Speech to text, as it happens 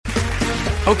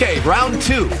Okay, round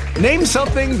 2. Name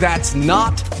something that's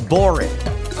not boring.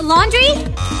 A laundry?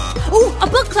 Ooh, a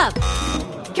book club.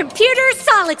 Computer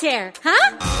solitaire,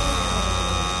 huh?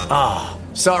 Ah,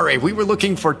 sorry, we were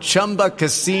looking for Chumba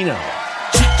Casino.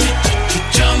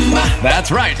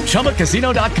 That's right,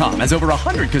 ChumbaCasino.com has over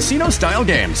 100 casino-style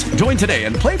games. Join today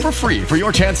and play for free for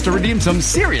your chance to redeem some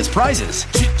serious prizes.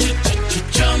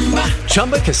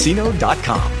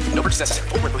 ChumbaCasino.com. No purchase necessary.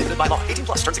 Void where prohibited by law. 18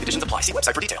 plus terms and conditions apply. See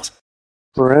website for details.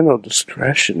 Parental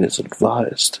discretion is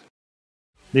advised.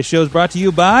 This show is brought to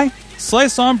you by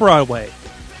Slice on Broadway.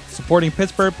 Supporting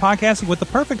Pittsburgh podcasting with the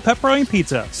perfect pepperoni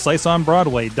pizza.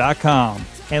 SliceOnBroadway.com.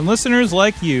 And listeners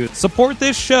like you, support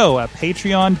this show at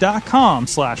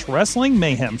patreon.com/Wrestling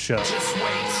Mayhem Show. Just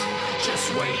wait,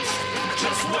 just wait,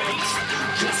 just wait,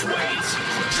 just wait,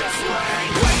 just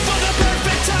wait. Wait for the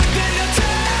perfect time, then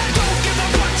attack. Don't give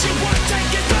up what you want,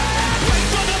 take it back. Wait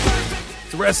for the perfect...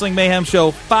 It's the Wrestling Mayhem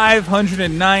Show,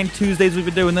 509 Tuesdays we've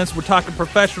been doing this. We're talking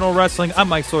professional wrestling. I'm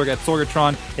Mike Sorg at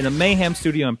Sorgatron in the Mayhem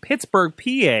studio in Pittsburgh,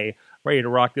 PA. Ready to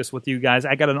rock this with you guys.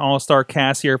 I got an all-star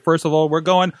cast here. First of all, we're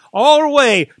going all the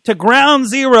way to ground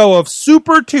zero of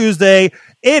Super Tuesday.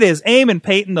 It is Eamon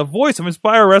Payton, the voice of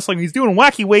Inspire Wrestling. He's doing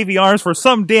wacky wavy arms for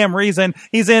some damn reason.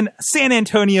 He's in San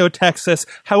Antonio, Texas.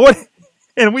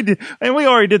 And we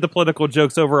already did the political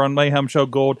jokes over on Mayhem Show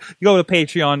Gold. You go to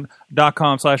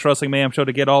patreon.com/Wrestling Mayhem Show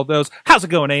to get all those. How's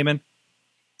it going, Eamon?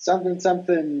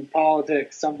 Something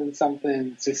politics, something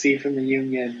secede from the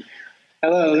union.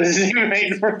 Hello, this is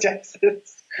Eamon from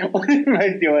Texas. What am I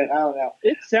doing? I don't know.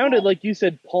 It sounded like you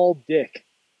said Paul Dick.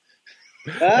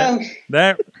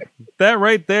 That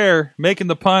right there, making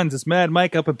the puns, is Mad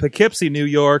Mike up in Poughkeepsie, New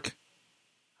York.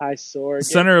 Hi, Sorg.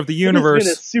 Center of the universe.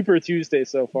 It's been a Super Tuesday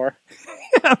so far.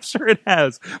 I'm sure it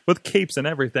has, with capes and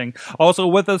everything. Also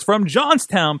with us from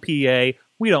Johnstown, PA.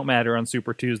 We don't matter on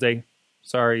Super Tuesday.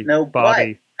 Sorry, No,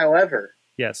 Bobby. but, however,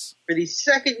 Yes. for the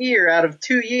second year out of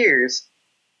 2 years,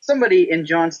 somebody in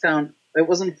Johnstown, it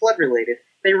wasn't flood related,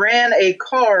 they ran a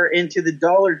car into the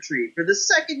Dollar Tree for the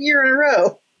second year in a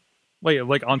row. Wait,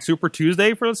 like on Super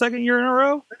Tuesday for the second year in a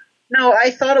row? No,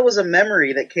 I thought it was a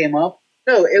memory that came up.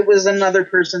 No, it was another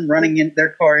person running in their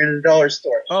car in a dollar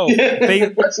store. Oh,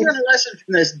 Let's learn a lesson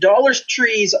from this. Dollar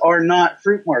trees are not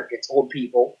fruit markets, old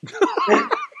people.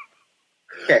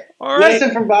 Okay. all right.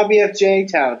 Lesson from Bobby F. J.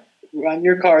 Town. Run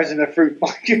your cars into fruit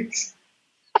markets.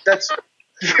 That's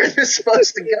where they're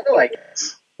supposed to go, I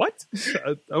guess. What?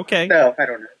 Okay. No, I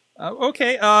don't know.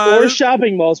 Okay. Or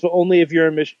shopping malls, but only if you're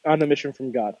on a mission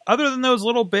from God. Other than those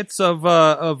little bits of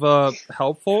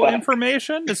helpful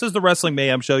information, this is the Wrestling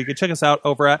Mayhem Show. You can check us out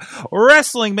over at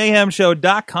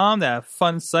WrestlingMayhemShow.com, that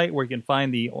fun site where you can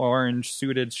find the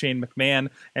orange-suited Shane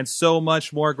McMahon and so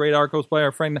much more great articles by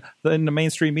our friend in the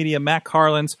mainstream media, Matt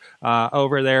Carlins,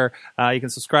 over there. You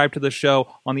can subscribe to the show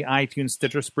on the iTunes,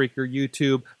 Stitcher, Spreaker,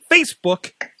 YouTube,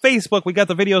 Facebook. We got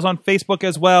the videos on Facebook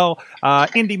as well.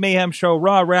 Indie Mayhem Show,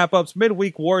 Raw wrap-ups,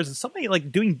 Midweek Wars. Is somebody like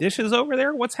doing dishes over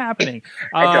there? What's happening?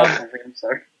 I'm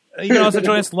sorry. You can also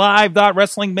join us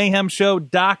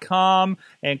live.wrestlingmayhemshow.com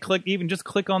and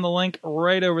click on the link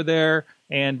right over there.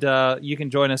 And you can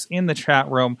join us in the chat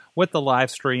room with the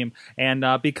live stream and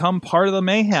become part of the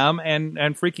mayhem and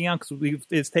freaking out because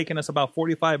it's taken us about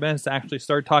 45 minutes to actually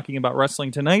start talking about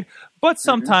wrestling tonight. But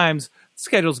sometimes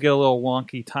schedules get a little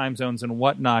wonky, time zones and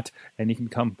whatnot, and you can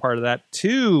become part of that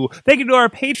too. Thank you to our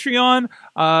Patreon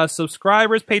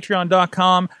subscribers,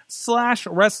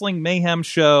 patreon.com/Wrestling Mayhem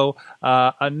Show.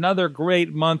 Another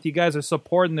great month. You guys are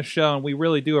supporting the show, and we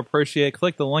really do appreciate it.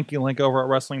 Click the link over at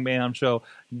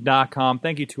WrestlingMayhemShow.com.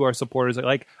 Thank you to our supporters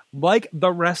like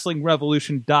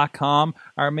TheWrestlingRevolution.com.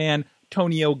 Our man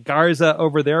Tonio Garza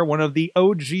over there, one of the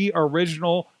OG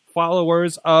original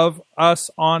followers of us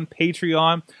on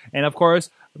Patreon. And of course,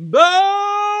 Bo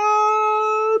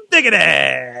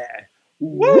Diggity!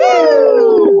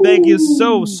 Woo! Thank you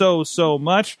so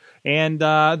much. And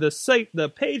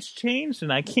the page changed,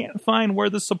 and I can't find where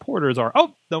the supporters are.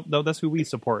 Oh, no, that's who we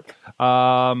support.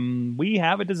 We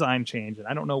have a design change, and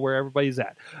I don't know where everybody's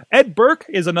at. Ed Burke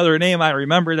is another name I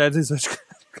remember that is a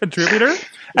contributor,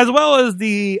 as well as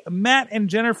the Matt and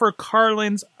Jennifer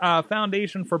Carlin's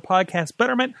Foundation for Podcast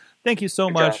Betterment. Thank you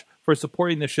so much for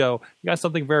supporting the show. You got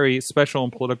something very special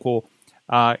and political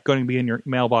going to be in your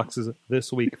mailboxes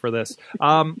this week for this.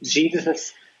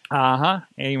 Jesus.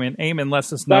 Amen.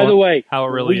 Lets us know By the way, how it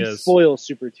really we is. spoil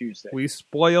Super Tuesday. We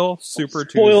spoil Super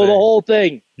Tuesday. Spoil the whole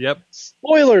thing. Yep.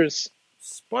 Spoilers.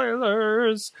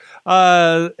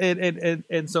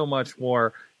 And so much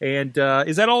more. And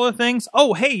is that all the things?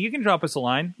 Oh, hey, you can drop us a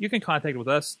line. You can contact with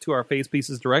us to our face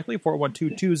pieces directly,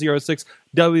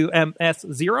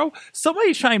 412-206-WMS0.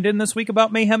 Somebody chimed in this week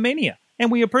about Mayhem Mania.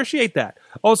 and we appreciate that.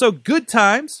 Also, good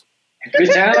times.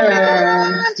 Good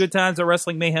time. Good times at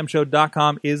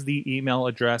WrestlingMayhemShow.com is the email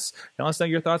address. And let us know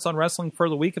your thoughts on wrestling for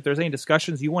the week. If there's any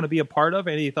discussions you want to be a part of,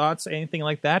 any thoughts, anything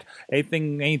like that,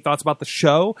 any thoughts about the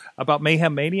show, about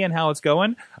Mayhem Mania and how it's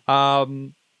going.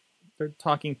 They're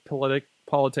talking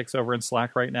politics over in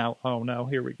Slack right now. Oh no,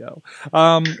 here we go.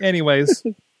 Anyways.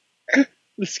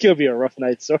 This is going to be a rough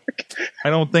night, Sork.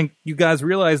 I don't think you guys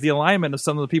realize the alignment of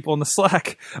some of the people in the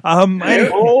Slack. I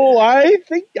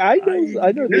think I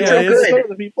know. Neutral good. Some of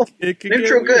the people.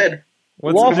 Neutral good.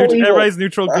 Everybody's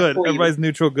neutral good. Lawful Everybody's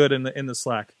neutral good in the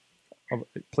Slack. Oh,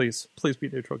 please be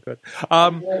neutral good.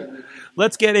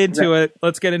 Let's get into it.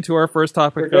 Let's get into our first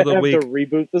topic of the week. Have to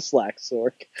reboot the Slack,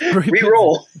 Sork.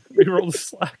 Reroll Reroll the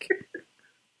Slack.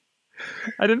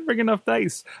 I didn't bring enough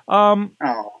dice. Oh.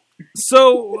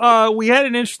 So we had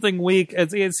an interesting week.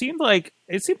 It seemed like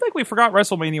we forgot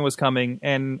WrestleMania was coming,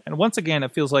 and once again,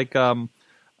 it feels like.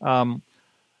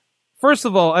 First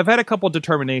of all, I've had a couple of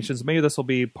determinations. Maybe this will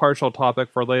be partial topic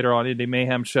for later on Indie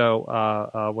Mayhem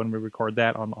show when we record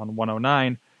that on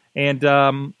 109.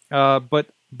 And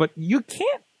but you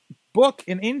can't book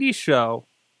an indie show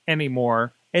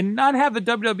anymore and not have the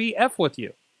WWE F with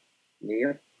you.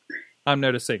 Yeah. I'm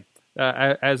noticing.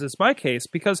 As is my case,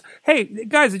 because hey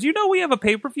guys, did you know we have a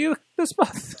pay-per-view this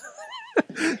month?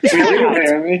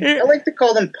 I like to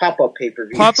call them pop-up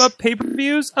pay-per-views. Pop-up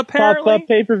pay-per-views, apparently. Pop-up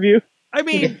pay-per-view. I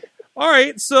mean, all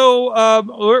right, so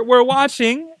we're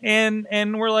watching,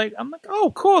 and we're like, I'm like,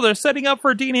 oh, cool, they're setting up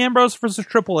for Dean Ambrose versus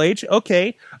Triple H.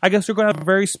 Okay, I guess we're going to have a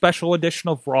very special edition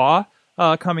of Raw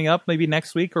coming up, maybe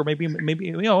next week, or maybe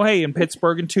hey, in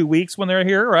Pittsburgh in 2 weeks when they're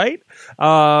here, right?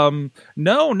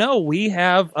 No, we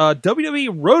have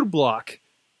WWE Roadblock,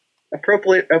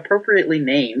 appropriately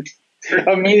named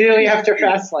Immediately after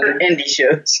Fastlane. indie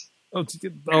shows.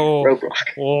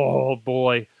 Roadblock. Oh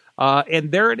boy.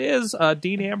 And there it is,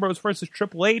 Dean Ambrose versus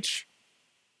Triple H.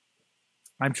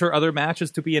 I'm sure other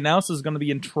matches to be announced is going to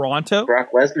be in Toronto.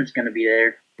 Brock Lesnar's going to be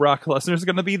there. Brock Lesnar's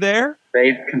going to be there.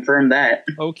 They've confirmed that.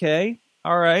 Okay,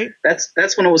 all right.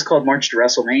 That's when it was called March to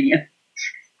WrestleMania.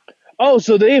 Oh,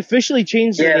 so they officially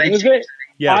changed the name of it?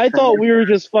 Yeah, I thought we were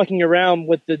just fucking around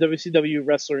with the WCW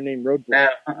wrestler named Roadblock.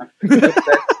 That's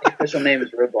the official name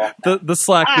is Roadblock. The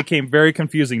Slack became very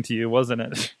confusing to you, wasn't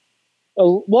it?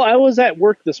 Well, I was at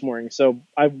work this morning, so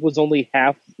I was only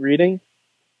half reading.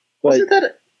 But Wasn't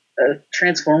that a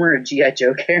Transformer, a G.I.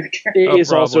 Joe character? it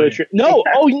is also a no.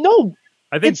 Oh no!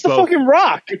 I think It's the both. fucking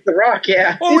Rock. It's The Rock,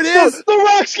 yeah. Oh, it is. The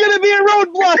Rock's gonna be a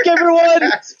Roadblock, everyone.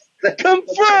 That's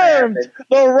Confirmed.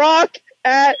 The Rock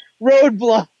at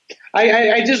Roadblock.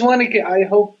 I just want to. I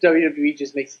hope WWE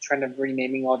just makes a trend of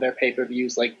renaming all their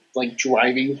pay-per-views like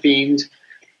driving themed.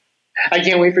 I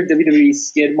can't wait for WWE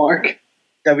Skid Mark.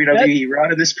 WWE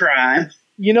Rodimus Prime.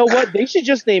 You know what? They should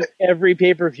just name every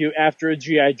pay-per-view after a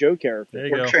G.I. Joe character. There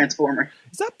you Or go. Transformer.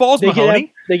 Is that Balls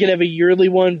Mahoney? They could have a yearly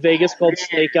one, Vegas, called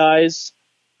Snake Eyes.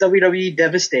 WWE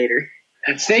Devastator.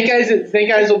 Snake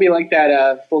Eyes will be like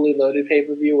that fully loaded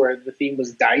pay-per-view where the theme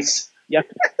was dice. Yep.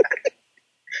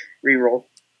 Reroll.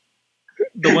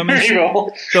 The women's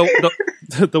Reroll.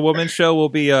 the women's show will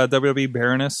be WWE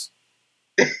Baroness.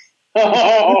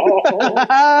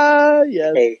 Oh.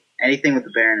 Yes. Hey, anything with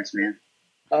the Baroness, man.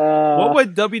 What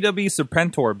would WWE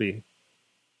Serpentor be?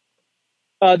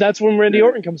 That's when Randy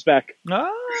Orton comes back.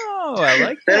 Oh, I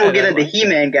like that. Then we'll get I into like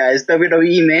He-Man, guys.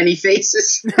 WWE Manny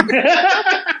Faces.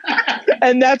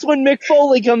 And that's when Mick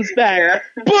Foley comes back.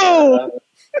 Yeah. Boom!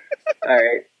 All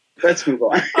right. Let's move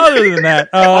on. Other than that,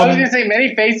 I was going to say,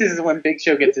 many faces is when Big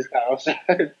Show gets his title shot.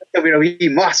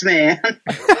 WWE Moss Man.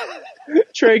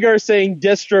 Traeger saying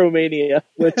Destromania,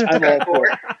 which I'm all for.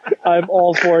 I'm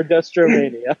all for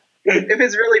Destromania. If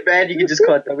it's really bad, you can just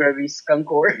call it WWE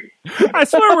Skunkor. I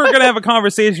swear we're gonna have a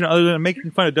conversation other than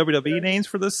making fun of WWE names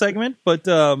for this segment, but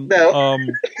No.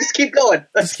 Just keep going.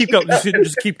 just keep going.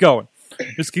 Just keep going.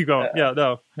 Just keep going. Yeah,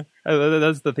 no,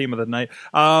 that's the theme of the night.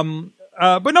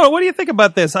 But no, what do you think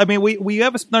about this? I mean, we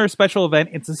have another special event.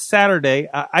 It's a Saturday.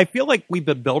 I feel like we've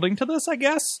been building to this, I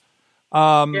guess.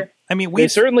 Yeah. I mean, They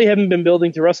certainly haven't been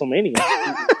building to WrestleMania.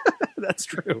 That's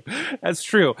true. That's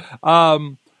true.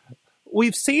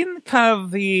 We've seen kind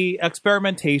of the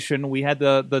experimentation. We had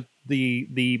the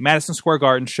Madison Square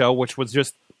Garden show, which was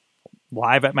just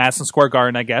live at Madison Square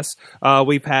Garden, I guess.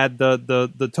 We've had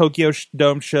the Tokyo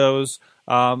Dome shows.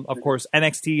 Of course,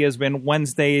 NXT has been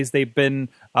Wednesdays. They've been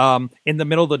in the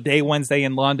middle of the day Wednesday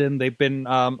in London. They've been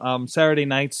Saturday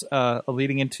nights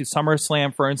leading into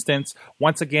SummerSlam, for instance.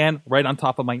 Once again, right on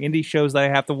top of my indie shows that I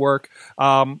have to work.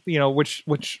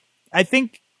 Which I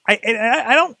think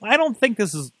I don't think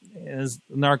this is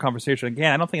another conversation.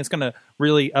 Again, I don't think it's going to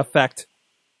really affect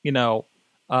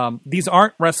these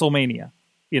aren't WrestleMania.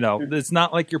 It's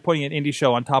not like you're putting an indie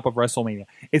show on top of WrestleMania.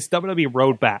 It's WWE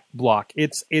Roadblock.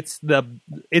 It's the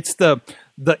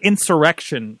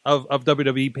insurrection of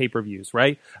WWE pay-per-views,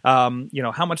 right? How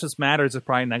much this matters is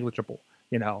probably negligible.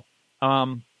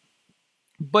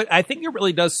 But I think it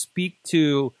really does speak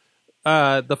to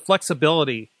the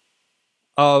flexibility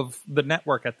of the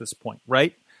network at this point,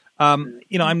 right?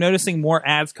 I'm noticing more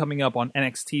ads coming up on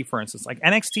NXT, for instance. Like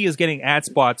NXT is getting ad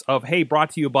spots of, hey,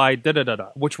 brought to you by da-da-da-da,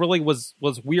 which really was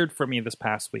weird for me this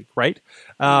past week, right?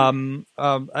 I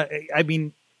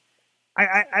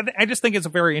just think it's a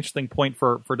very interesting point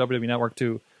for WWE Network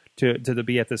to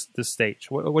be at this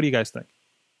stage. What do you guys think?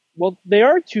 Well, they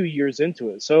are 2 years into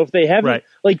it, so if they haven't,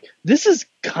 this is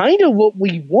kind of what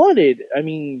we wanted. I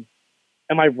mean,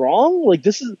 am I wrong?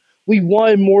 We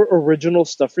wanted more original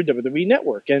stuff for WWE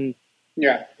Network, and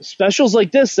specials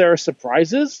like this, there are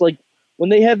surprises. Like when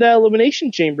they had that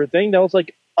Elimination Chamber thing, that was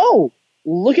like, oh,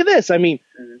 look at this. I mean,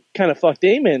 kind of fucked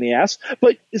Eamon in the ass,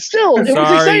 but still, it was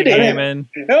exciting. Eamon.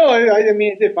 No, I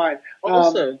mean, it did fine.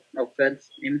 Also, no offense,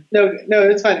 Eamon. No,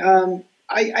 it's fine.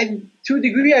 I to a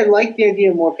degree, I like the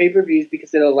idea of more pay-per-views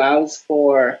because it allows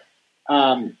for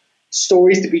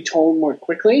stories to be told more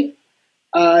quickly.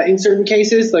 In certain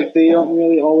cases, like they don't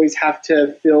really always have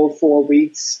to fill 4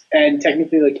 weeks and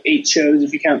technically like 8 shows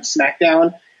if you count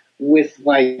SmackDown with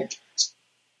like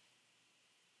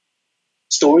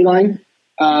storyline.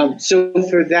 So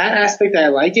for that aspect, I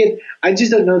like it. I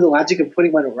just don't know the logic of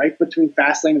putting one right between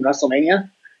Fastlane and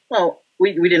WrestleMania. Well,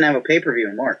 we didn't have a pay-per-view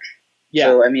in March. Yeah.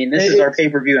 So I mean, this is our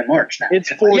pay-per-view in March now. It's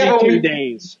 42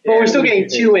 days. But we're still getting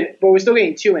 2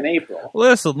 in April.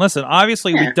 Listen.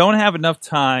 Obviously, we don't have enough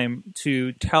time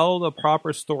to tell the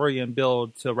proper story and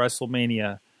build to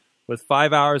WrestleMania with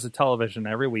 5 hours of television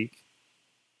every week.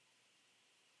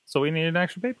 So we need an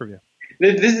extra pay-per-view.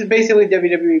 This is basically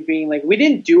WWE being like, we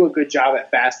didn't do a good job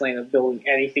at Fastlane of building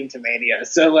anything to Mania,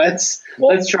 so let's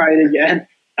try it again.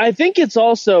 I think it's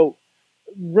also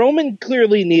Roman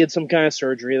clearly needed some kind of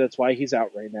surgery. That's why he's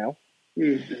out right now.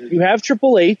 Mm-hmm. You have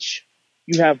Triple H,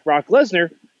 you have Brock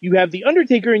Lesnar, you have The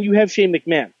Undertaker, and you have Shane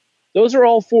McMahon. Those are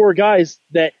all 4 guys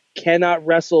that cannot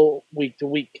wrestle week to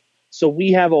week. So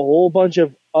we have a whole bunch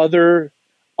of other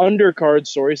undercard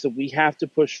stories that we have to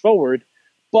push forward,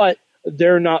 but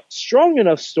they're not strong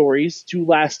enough stories to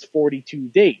last 42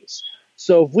 days.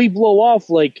 So if we blow off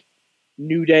like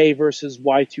New Day versus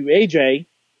Y2AJ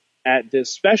at this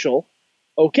special,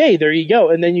 okay, there you go.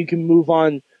 And then you can move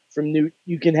on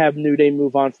you can have New Day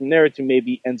move on from there to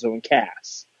maybe Enzo and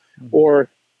Cass. Mm-hmm. Or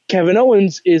Kevin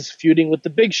Owens is feuding with the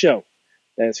Big Show.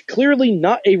 That is clearly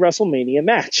not a WrestleMania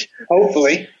match.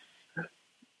 Hopefully.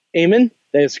 Eamon,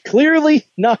 that is clearly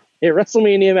not a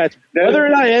WrestleMania match. Whether or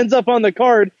not it ends up on the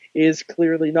card is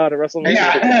clearly not a WrestleMania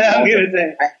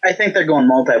match. I think they're going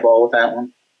multi-ball with that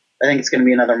one. I think it's going to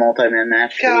be another multi-man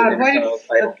match. God,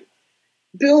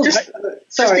 Bill, just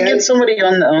to get somebody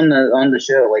on the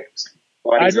show, like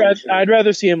I'd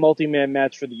rather see a multi-man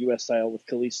match for the U.S. title with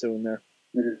Kalisto in there.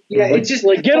 Mm-hmm. Yeah, it's just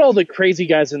like get all the crazy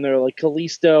guys in there, like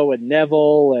Kalisto and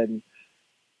Neville and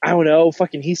I don't know,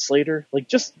 fucking Heath Slater. Like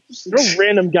just throw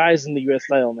random guys in the U.S.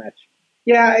 title match.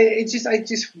 Yeah, I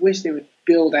just wish they would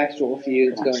build actual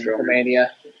feuds going for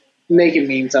Mania, make it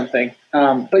mean something.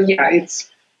 But yeah, I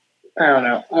don't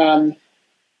know.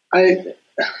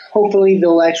 Hopefully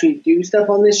they'll actually do stuff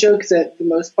on this show because at the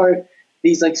most part,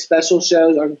 these like special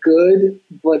shows are good,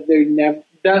 but they're never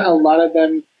not a lot of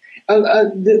them.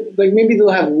 Like maybe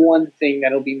they'll have one thing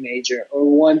that'll be major or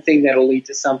one thing that'll lead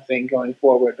to something going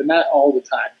forward, but not all the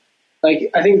time.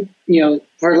 Like I think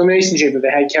for Elimination Chamber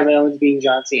they had Kevin Owens being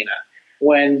John Cena.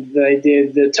 When they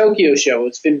did the Tokyo show,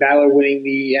 it's Finn Balor winning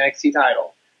the NXT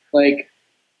title. Like,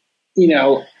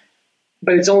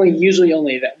 but it's usually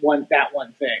only that one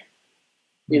thing.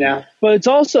 But it's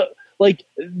also like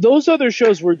those other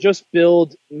shows were just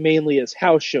billed mainly as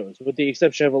house shows, with the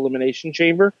exception of Elimination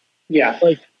Chamber. Yeah.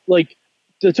 Like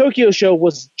the Tokyo show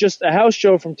was just a house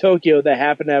show from Tokyo that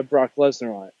happened to have Brock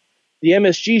Lesnar on it. The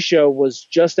MSG show was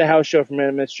just a house show from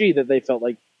MSG that they felt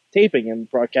like taping and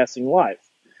broadcasting live.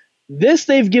 This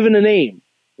they've given a name,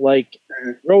 like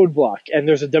Roadblock, and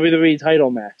there's a WWE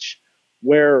title match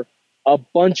where a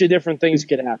bunch of different things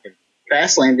could happen.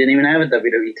 Fastlane didn't even have a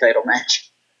WWE title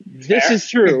match. This is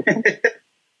true. But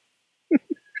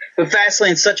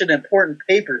Fastlane's such an important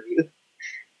pay-per-view.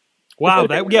 Wow,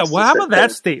 how about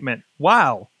that statement?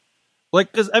 Wow.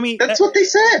 Like, because, I mean... That's what they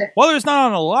said. Well, there's not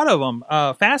on a lot of them.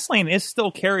 Fastlane is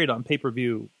still carried on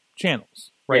pay-per-view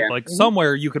channels, right? Yeah. Like,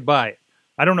 somewhere you could buy it.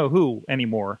 I don't know who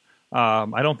anymore.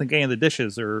 I don't think any of the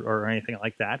dishes or anything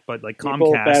like that, but like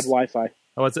People Comcast. Bad Wi-Fi.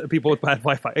 Oh, it's people with bad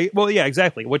Wi-Fi. Well, yeah,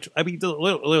 exactly. Which, I mean,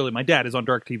 literally, my dad is on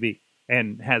DirecTV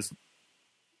and has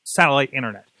satellite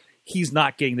internet. He's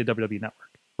not getting the WWE Network,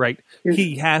 right?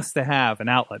 He has to have an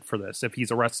outlet for this if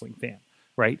he's a wrestling fan,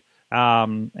 right?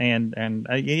 There's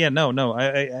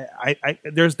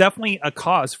definitely a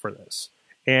cause for this.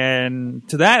 And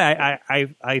to that,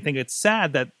 I think it's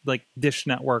sad that like Dish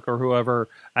Network or whoever,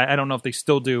 I don't know if they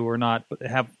still do or not, but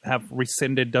have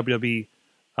rescinded WWE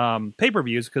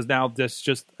pay-per-views, because now there's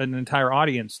just an entire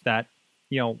audience that,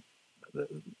 a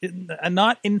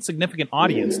not insignificant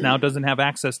audience now doesn't have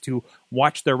access to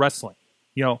watch their wrestling.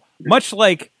 Much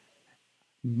like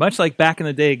back in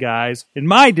the day, guys, in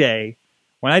my day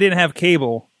when I didn't have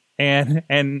cable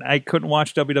and I couldn't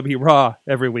watch WWE Raw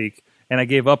every week and I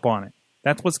gave up on it.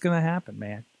 That's what's going to happen,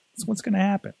 man. That's what's going to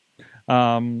happen.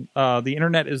 The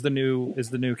internet is the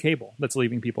new cable that's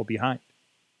leaving people behind.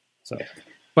 So,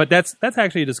 but that's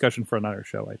actually a discussion for another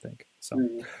show, I think.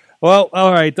 So, well,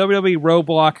 all right, WWE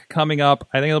Roadblock coming up.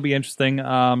 I think it'll be interesting.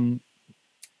 I'll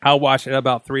watch it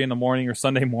about 3 a.m. or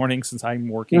Sunday morning, since I'm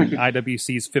working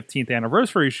IWC's 15th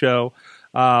anniversary show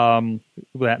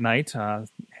that night.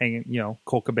 Hanging,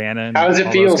 Cole Cabana. And how's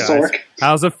it feel, Sork?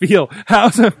 How's it feel?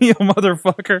 How's it feel,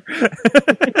 motherfucker?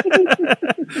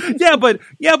 Yeah,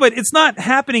 but it's not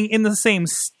happening in the same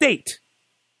state.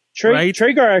 Right?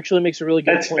 Traegar actually makes a really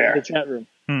good point in the chat room.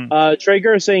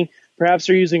 Traegar is saying perhaps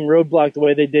they're using Roadblock the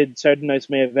way they did Saturday Night's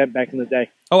Main Event back in the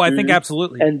day. Oh, I think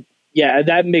absolutely. And yeah,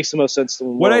 that makes the most sense to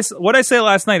me. What I say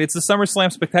last night, it's the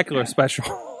SummerSlam Spectacular special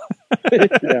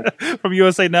from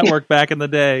USA Network back in the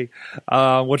day,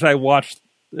 which I watched.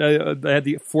 I had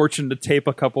the fortune to tape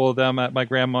a couple of them at my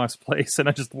grandma's place, and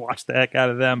I just watched the heck out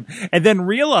of them, and then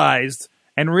realized.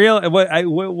 The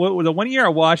 1 year I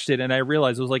watched it, and I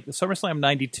realized it was like the SummerSlam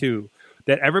 '92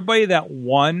 that everybody that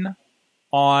won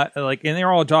on and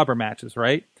they're all jobber matches,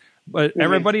 right? But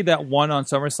everybody that won on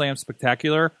SummerSlam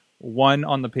Spectacular won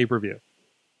on the pay-per-view.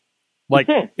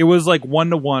 It was like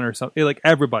 1-to-1 or something. Like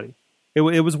everybody, it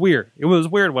was weird. It was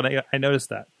weird when I noticed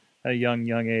that at a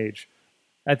young age.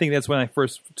 I think that's when I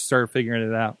first started figuring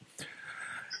it out.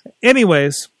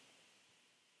 Anyways.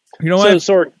 You know what?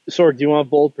 So, Sorg, do you want a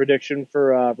bold prediction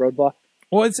for Roadblock?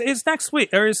 Well, it's next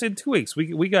week, or it's in 2 weeks.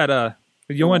 We got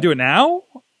you want to do it now?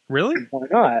 Really? Why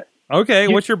not? Okay,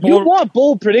 what's your bold? You want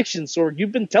bold predictions, Sorg.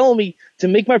 You've been telling me to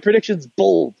make my predictions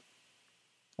bold.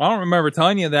 I don't remember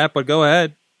telling you that, but go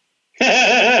ahead.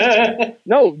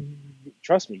 No,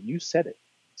 trust me, you said it.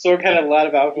 Sorg had a lot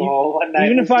of alcohol one night.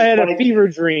 Even if I had a fever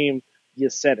dream, you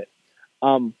said it.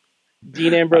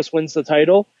 Dean Ambrose wins the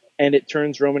title, and it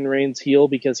turns Roman Reigns heel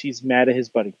because he's mad at his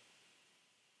buddy.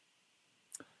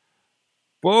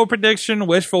 Bold prediction,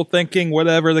 wishful thinking,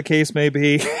 whatever the case may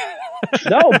be.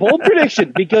 No, bold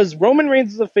prediction, because Roman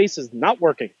Reigns as a face is not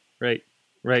working. Right.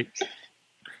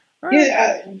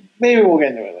 Yeah, maybe we'll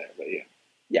get into it later, but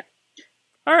yeah.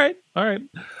 All right.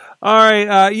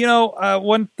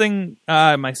 One thing,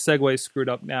 my segue screwed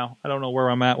up now. I don't know where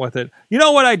I'm at with it. You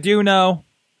know what I do know?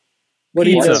 What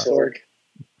do you know, Sorg?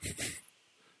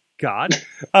 God.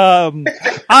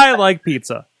 I like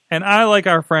pizza. And I like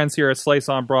our friends here at Slice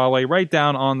on Broadway, right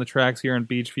down on the tracks here in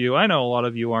Beachview. I know a lot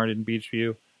of you aren't in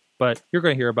Beachview, but you're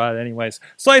going to hear about it anyways.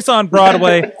 Slice on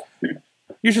Broadway.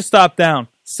 You should stop down.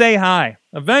 Say hi.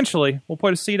 Eventually, we'll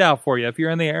put a seat out for you. If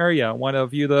you're in the area, want to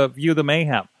view the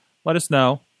Mayhem, let us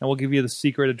know, and we'll give you the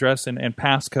secret address and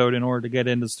passcode in order to get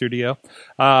into the studio.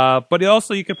 But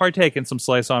also, you can partake in some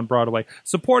Slice on Broadway,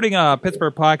 supporting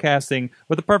Pittsburgh podcasting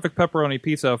with the perfect pepperoni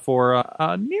pizza for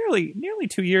nearly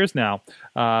 2 years now.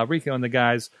 Rico and the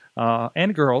guys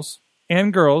and girls,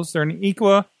 they're an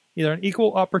equal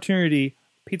opportunity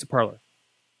pizza parlor.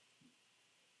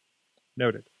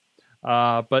 Noted.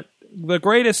 But the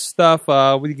greatest stuff,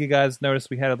 you guys noticed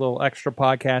we had a little extra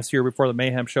podcast here before the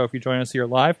Mayhem show. If you join us here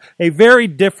live, a very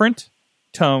different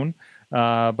tone,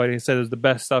 but he said it was the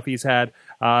best stuff he's had.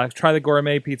 Try the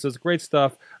gourmet pizzas, great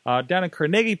stuff. Down in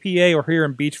Carnegie, PA, or here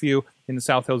in Beachview in the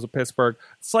South Hills of Pittsburgh.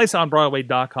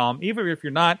 SliceOnBroadway.com. Even if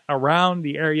you're not around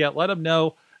the area, let them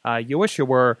know you wish you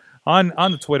were on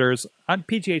the Twitters, on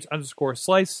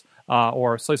PGH_Slice,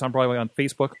 or Slice on Broadway on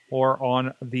Facebook, or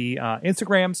on the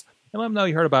Instagrams. And let them know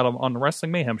you heard about them on the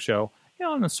Wrestling Mayhem show,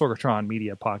 on the Sorgatron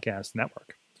Media Podcast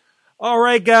Network. All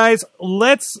right, guys,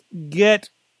 let's get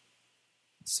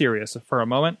serious for a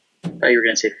moment. I thought you were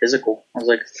going to say physical. I was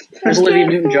like, where's Olivia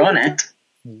Newton-John at?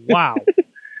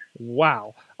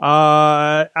 Wow.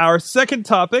 Our second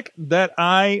topic that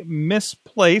I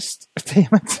misplaced. Damn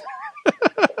it.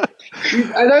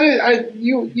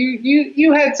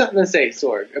 You had something to say,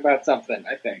 Sorg, about something,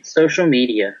 I think. Social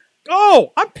media.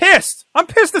 Oh, I'm pissed. I'm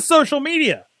pissed at social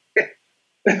media.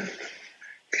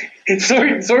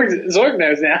 Zorg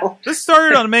knows now. This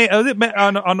started on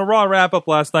on the Raw wrap up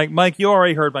last night. Mike, you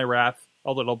already heard my wrath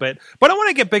a little bit, but I want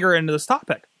to get bigger into this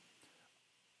topic.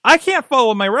 I can't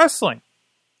follow my wrestling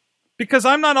because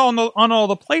I'm not on all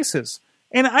the places,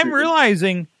 and I'm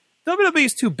realizing WWE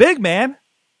is too big, man.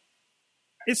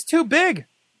 It's too big.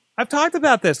 I've talked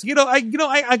about this. I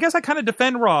guess I kind of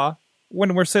defend Raw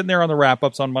when we're sitting there on the wrap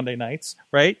ups on Monday nights,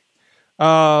 right?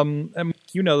 And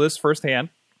you know this firsthand.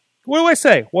 What do I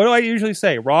say? What do I usually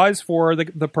say? Raw is for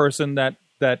the person that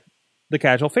the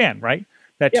casual fan, right?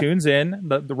 That tunes in.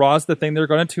 The Raw is the thing they're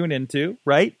going to tune into,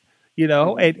 right?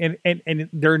 And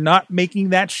they're not making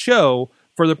that show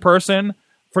for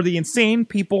the insane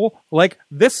people like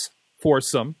this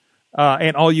foursome,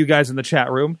 and all you guys in the chat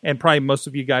room, and probably most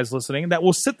of you guys listening, that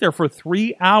will sit there for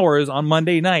 3 hours on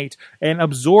Monday night and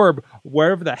absorb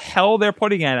wherever the hell they're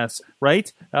putting at us,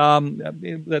 right?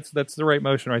 That's the right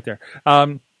motion right there.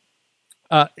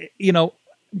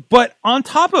 But on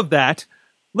top of that,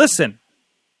 listen,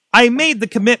 I made the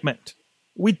commitment.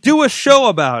 We do a show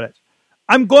about it.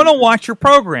 I'm going to watch your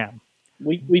program.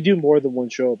 We do more than one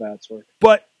show about it, Sorg.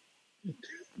 But,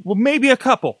 well, maybe a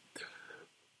couple.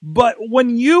 But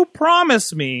when you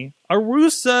promise me a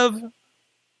Rusev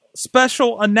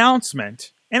special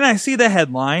announcement, and I see the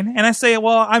headline, and I say,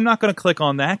 well, I'm not going to click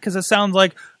on that because it sounds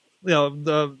like,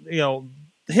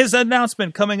 his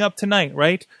announcement coming up tonight,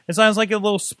 right? It sounds like a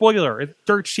little spoiler. It's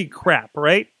dirt sheet crap,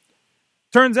 right?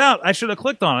 Turns out I should have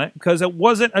clicked on it because it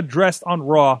wasn't addressed on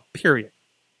Raw, period.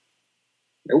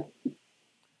 Nope.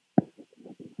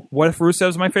 What if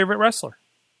Rusev's my favorite wrestler?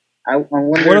 I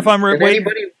wonder. What if I'm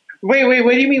Wait,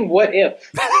 what do you mean, what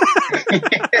if?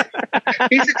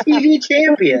 He's a TV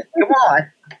champion. Come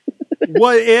on.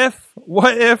 What if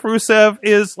Rusev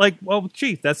is like, well,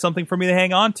 gee, that's something for me to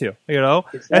hang on to,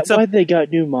 Is that why they got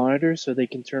new monitors, so they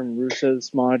can turn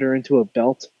Rusev's monitor into a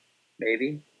belt?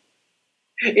 Maybe.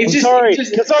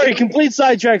 Sorry, complete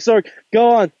sidetrack, Sorg. Go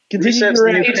on. Continue your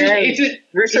rant.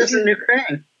 Rusev's a new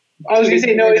Krang. I was going to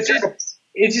say, no,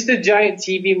 it's just a giant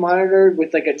TV monitor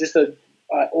with like just a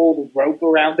old rope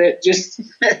around it.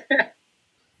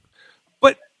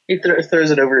 But he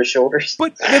throws it over his shoulders.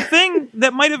 But the thing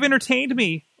that might have entertained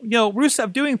me,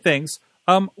 Rusev doing things,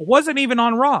 wasn't even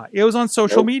on Raw. It was on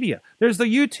social media. There's the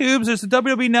YouTubes, there's the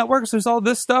WWE networks, there's all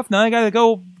this stuff. Now I got to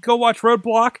go watch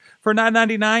Roadblock for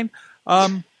 $9.99.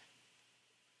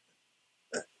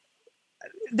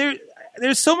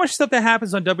 There's so much stuff that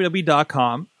happens on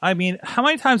WWE.com. I mean, how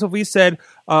many times have we said,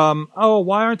 why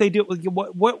aren't they doing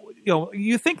what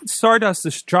you think Stardust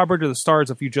is jobber to the stars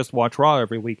if you just watch Raw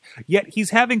every week. Yet he's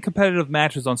having competitive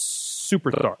matches on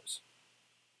Superstars.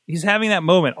 He's having that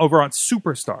moment over on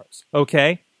Superstars,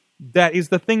 okay? That is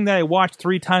the thing that I watch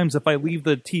 3 times if I leave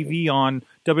the TV on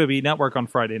WWE Network on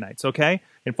Friday nights, okay?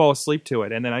 And fall asleep to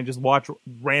it. And then I just watch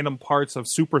random parts of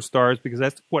Superstars because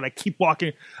that's what I keep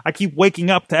waking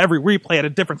up to every replay at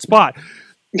a different spot.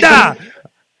 Ah!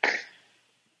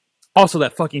 Also,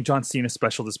 that fucking John Cena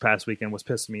special this past weekend was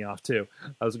pissing me off, too.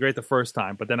 It was great the first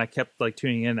time, but then I kept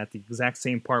tuning in at the exact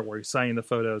same part where he's signing the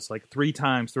photos 3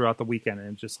 times throughout the weekend,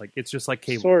 and it's just like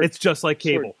cable. Sorg. It's just like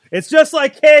cable. Sorg. It's just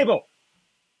like cable!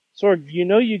 Sorg,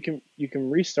 you can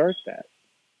restart that.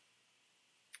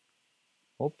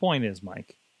 Whole point is,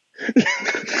 Mike,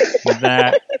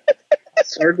 that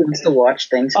Sorg wants to watch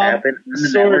things happen and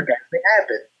the network actually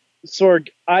happen. Sorg,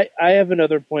 I have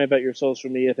another point about your social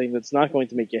media thing that's not going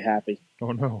to make you happy.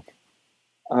 Oh no.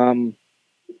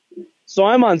 So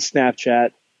I'm on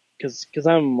Snapchat because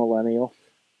I'm a millennial,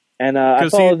 and I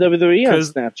follow WWE on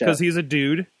Snapchat because he's a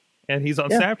dude and he's on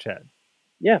Snapchat.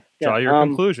 Yeah. Draw your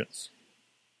conclusions.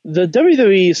 The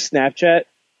WWE Snapchat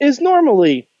is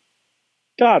normally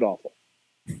god awful,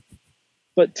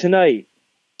 but tonight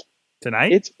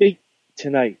it's big.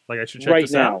 Tonight, I should check right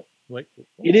this now. out.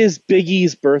 It is Big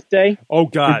E's birthday. Oh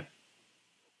God!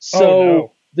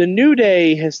 So the New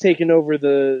Day has taken over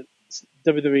the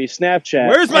WWE Snapchat.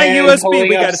 Where's my USB?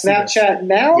 We got Snapchat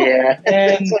now. Yeah,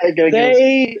 and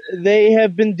they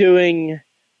have been doing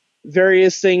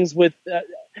various things with.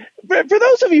 For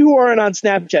those of you who aren't on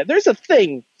Snapchat, there's a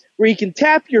thing where you can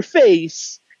tap your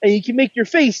face and you can make your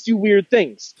face do weird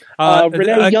things.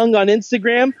 Renee Young on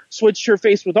Instagram switched her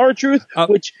face with R-Truth,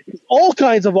 which is all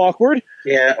kinds of awkward.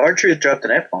 Yeah, R-Truth dropped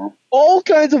an F-bomb. All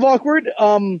kinds of awkward.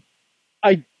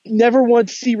 I never wanted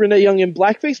to see Renee Young in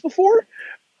blackface before,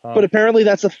 but apparently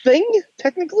that's a thing,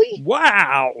 technically.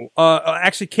 Wow.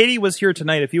 Actually, Katie was here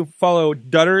tonight. If you follow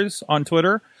Dutters on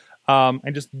Twitter,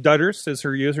 and just Dutters is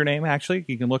her username, actually.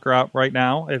 You can look her up right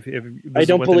now. If I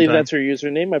don't believe that's her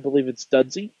username. I believe it's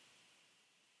Dudsy.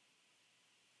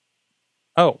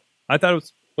 Oh, I thought it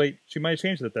was... Wait, she might have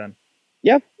changed it then.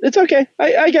 Yeah, it's okay.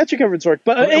 I got you covered, Sork.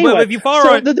 But anyway, but if you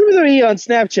follow her, the WWE on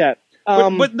Snapchat.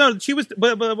 But no, she was.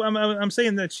 But I'm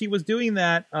saying that she was doing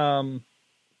that.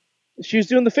 She was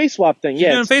doing the face swap thing. She's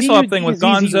doing the face swap thing with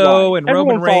Gonzo and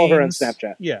Everyone Roman Reigns. follow her on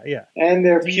Snapchat. Yeah. And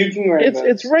they're puking rainbows.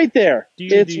 It's right there.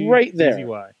 It's right there.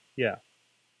 DZY. Yeah.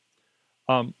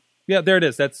 Yeah, there it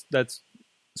is. That's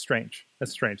strange.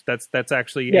 That's strange. That's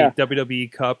actually a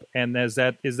WWE Cup, and there's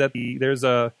a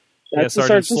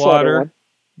Sergeant Slaughter one.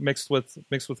 mixed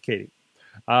with Katie.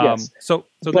 Yes. So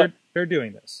they're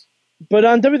doing this. But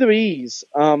on WWE's,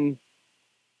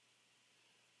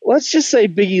 let's just say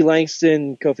Biggie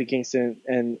Langston, Kofi Kingston,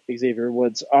 and Xavier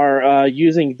Woods are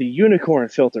using the unicorn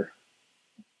filter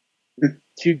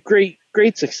to great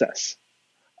success.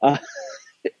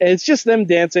 It's just them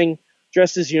dancing,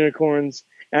 dressed as unicorns.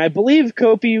 And I believe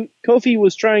Kofi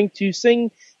was trying to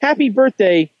sing "Happy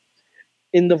Birthday"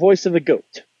 in the voice of a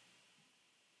goat,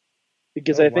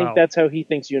 because I think that's how he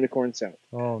thinks unicorns sound.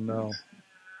 Oh no!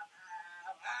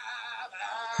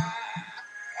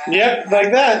 Yep,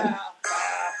 like that.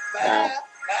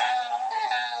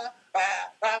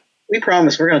 We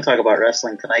promise we're going to talk about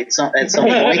wrestling tonight at some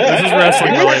point. This is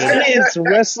wrestling related. It's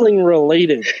wrestling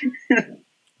related.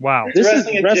 Wow, This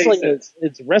is wrestling.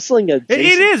 It's wrestling adjacent.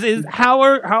 It is. How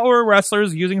are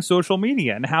wrestlers using social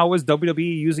media, and how is WWE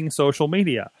using social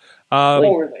media?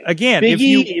 Again,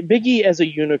 Biggie as a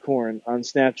unicorn on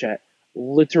Snapchat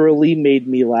literally made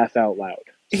me laugh out loud.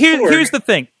 Here's the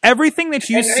thing: everything that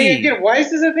you see. Again, why is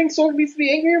this a thing Sorg needs to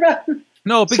be angry about?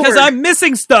 No, because I'm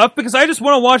missing stuff. Because I just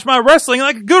want to watch my wrestling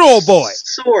like a good old boy.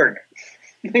 Sorg,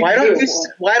 why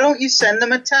don't you send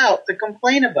them a tout to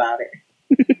complain about it?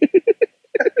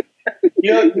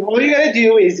 All you gotta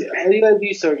do,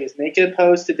 Sorg, is make a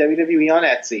post to WWE on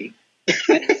Etsy.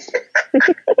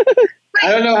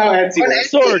 I don't know how Etsy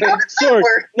works.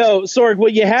 Sorg.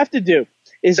 What you have to do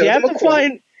is you have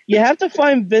to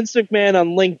find Vince McMahon on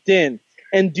LinkedIn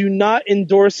and do not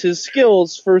endorse his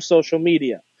skills for social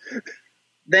media.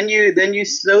 Then you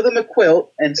sew them a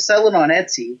quilt and sell it on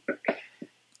Etsy.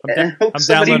 I'm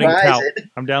downloading Calc.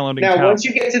 I'm downloading Now, Calc. once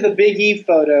you get to the Big E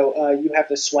photo, you have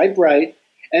to swipe right.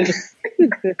 And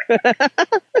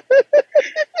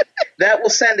that will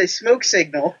send a smoke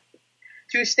signal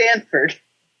to Stanford.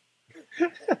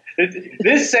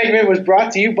 This segment was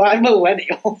brought to you by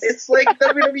Millennials. It's like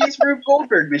WWE's Rube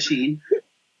Goldberg machine.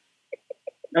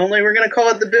 Only we're going to call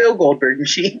it the Bill Goldberg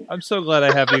machine. I'm so glad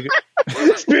I have you.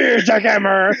 Spear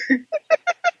jackhammer.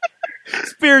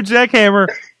 Spear jackhammer.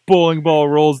 Bowling ball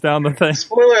rolls down the thing.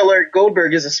 Spoiler alert,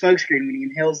 Goldberg is a smokescreen when he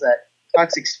inhales that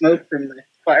toxic smoke from the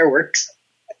fireworks.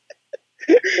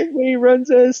 When he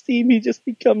runs out of steam, he just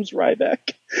becomes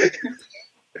Ryback.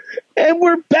 And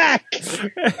we're back!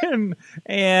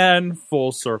 and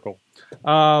full circle.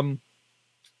 Full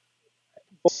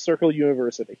circle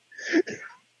university.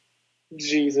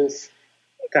 Jesus.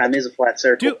 Time is a flat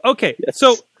circle. Okay, yes.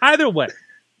 So either way,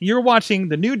 you're watching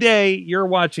The New Day, you're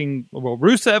watching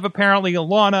Rusev apparently,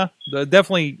 Lana,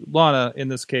 definitely Lana in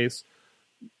this case.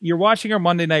 You're watching our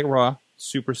Monday Night Raw,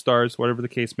 Superstars, whatever the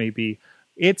case may be.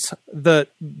 It's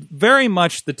very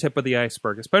much the tip of the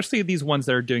iceberg, especially these ones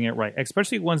that are doing it right,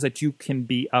 especially ones that you can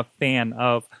be a fan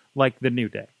of, like The New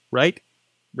Day, right?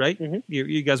 Mm-hmm.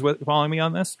 You guys following me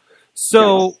on this?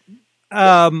 So,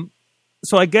 yes.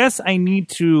 So I guess I need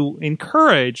to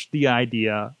encourage the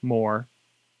idea more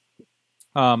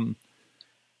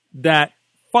that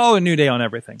follow New Day on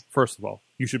everything. First of all,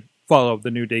 you should follow the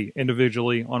New Day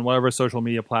individually on whatever social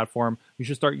media platform. You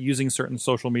should start using certain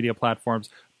social media platforms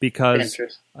because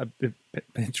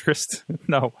Pinterest.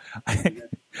 No,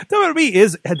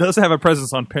 WWE does have a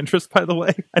presence on Pinterest. By the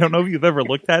way, I don't know if you've ever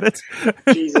looked at it.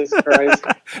 Jesus Christ!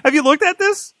 Have you looked at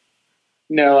this?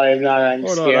 No, I have not. I'm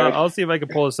scared. I'll see if I can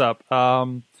pull this up.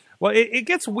 Well, it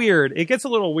gets weird. It gets a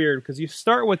little weird because you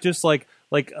start with just like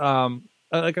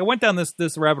I went down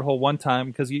this rabbit hole one time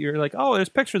because you're like, oh, there's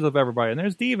pictures of everybody and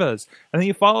there's divas, and then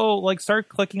you start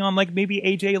clicking on maybe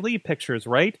AJ Lee pictures,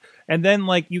 right? And then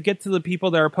you get to the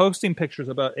people that are posting pictures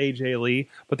about AJ Lee,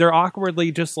 but they're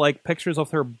awkwardly just pictures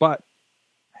of her butt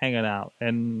hanging out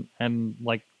and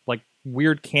like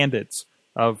weird candids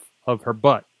of her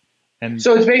butt. And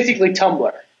so it's basically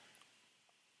Tumblr.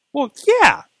 Well,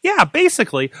 yeah,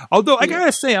 basically. Although I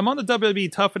gotta say, I'm on the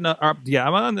WWE Tough Enough. I'm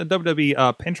on the WWE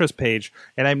Pinterest page,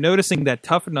 and I'm noticing that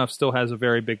Tough Enough still has a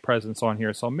very big presence on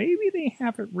here. So maybe they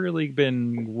haven't really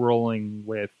been rolling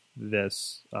with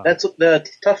this. That's the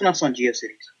Tough Enough's on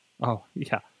GeoCities. Oh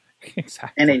yeah,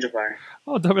 exactly. And Angel Fire.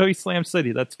 Oh, WWE Slam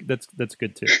City. That's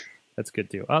good too. That's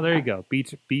good too. Oh, there you go.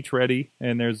 Beach ready,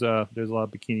 and there's a lot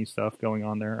of bikini stuff going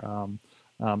on there.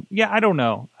 Yeah, I don't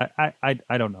know.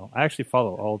 I don't know. I actually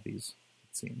follow all of these.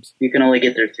 seems. You can only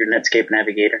get there through Netscape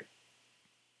Navigator.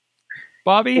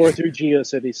 Bobby? Or through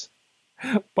GeoCities.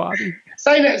 Bobby?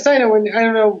 Sign it. When I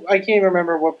don't know, I can't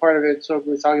remember what part of it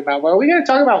we're talking about. Well, are we going to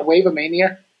talk about Wave of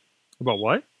Mania? About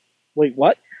what? Wait,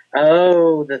 what?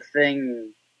 Oh, the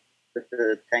thing with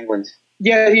the penguins.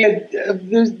 Yeah.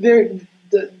 The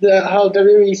how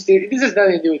WWE Studios. This has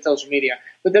nothing to do with social media,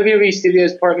 but WWE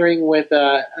Studios partnering with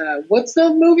what's the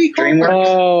movie called? DreamWorks.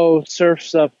 Oh,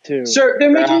 Surf's Up 2. Sir, they're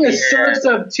making a Yeah. Surf's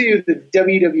Up 2, the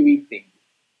WWE thing.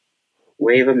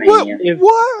 Wave of Mania.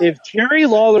 If Jerry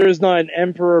Lawler is not an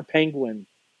Emperor Penguin,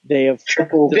 they have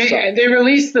tripled this up. They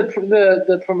released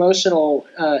the promotional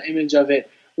image of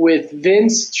it with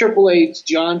Vince, Triple H,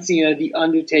 John Cena, The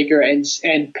Undertaker, and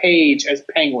Paige as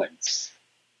penguins.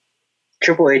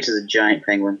 Triple H is a giant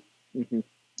penguin. Mm-hmm.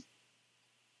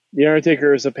 The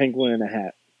Undertaker is a penguin in a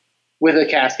hat. With a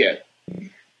casket.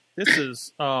 This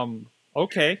is,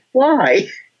 okay. Why?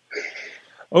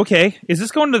 Okay. Is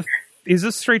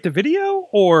this straight to video,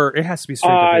 or it has to be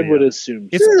straight to I video? would assume.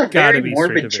 This is a gotta very be straight to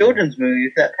morbid video. children's movie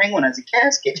with that penguin as a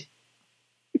casket.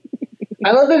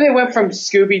 I love that they went from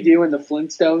Scooby-Doo and the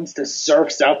Flintstones to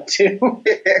Surf's Up 2.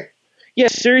 Yeah,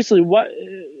 seriously,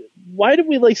 why did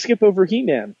we skip over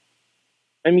He-Man?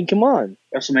 I mean, come on.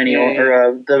 WrestleMania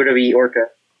or WWE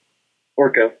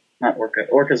Orca, not Orca.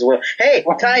 Orca's a whale. Hey,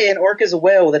 tie in. Orca's a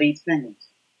whale that eats penguins.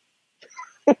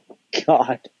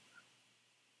 God.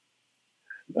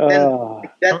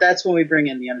 That's when we bring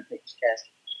in the Undertaker's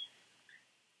casket.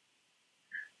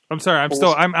 I'm sorry.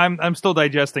 I'm still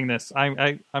digesting this.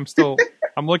 I'm still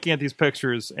I'm looking at these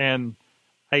pictures, and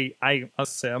I'll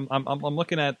say I'm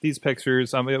looking at these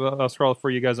pictures. I'll scroll for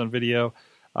you guys on video.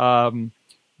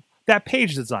 That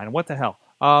page design, what the hell?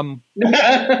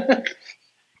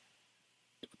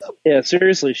 Yeah,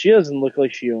 seriously, she doesn't look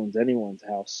like she owns anyone's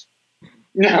house.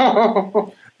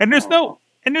 No. And there's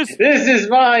This is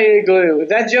my igloo. If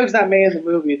that joke's not made in the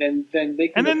movie, then they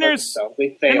can. And then there's they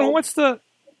fail.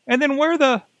 And then where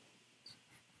the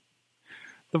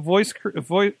voice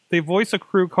a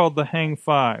crew called the Hang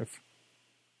Five.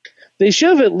 They should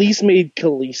have at least made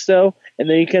Kalisto, and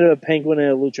then you could have a penguin in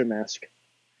a lucha mask.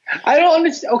 I don't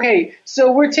understand. Okay,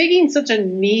 so we're taking such a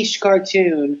niche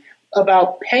cartoon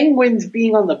about penguins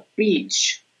being on the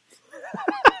beach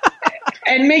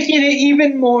and making it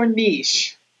even more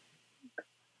niche.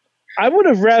 I would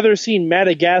have rather seen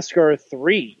Madagascar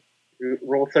 3.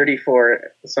 Rule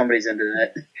 34, somebody's into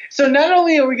that. So not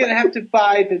only are we going to have to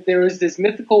buy that there is this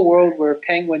mythical world where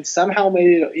penguins somehow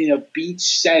made it in a beach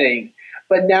setting,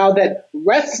 but now that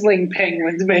wrestling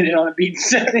penguins made it on a beach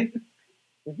setting.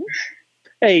 Mm-hmm.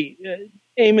 Hey,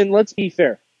 Eamon, let's be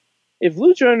fair. If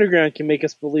Lucha Underground can make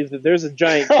us believe that there's a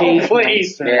giant cage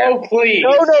monster... Oh, please.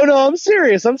 No, I'm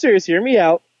serious. Hear me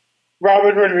out.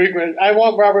 Robert Rodriguez. I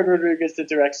want Robert Rodriguez to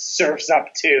direct Surf's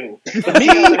Up 2.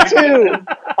 Me too.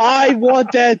 I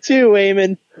want that too,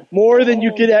 Eamon. More than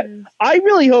you could have. I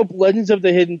really hope Legends of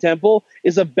the Hidden Temple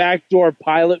is a backdoor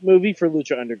pilot movie for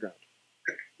Lucha Underground.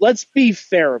 Let's be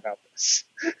fair about this.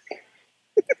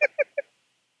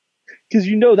 Because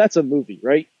that's a movie,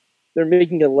 right? They're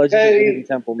making a Legends of the Hidden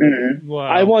Temple movie. Mm-hmm. Wow.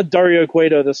 I want Dario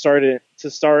Cueto to star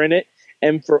in it,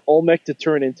 and for Olmec to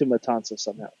turn into Matanza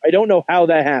somehow. I don't know how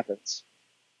that happens,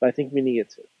 but I think we need it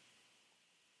to.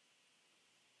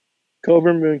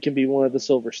 Cobra Moon can be one of the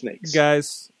Silver Snakes.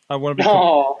 Guys, I want to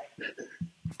be.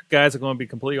 Guys, I'm going to be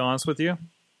completely honest with you.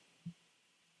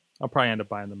 I'll probably end up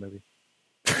buying the movie.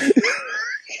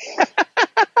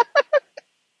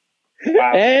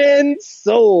 Wow. And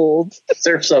sold.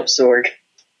 Surf's Up Sorg.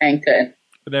 Hang 10.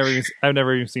 I've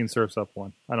never even seen Surf's Up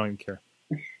 1. I don't even care.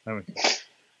 I don't care.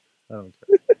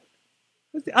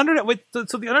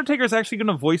 So the Undertaker is actually going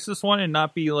to voice this one and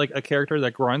not be like a character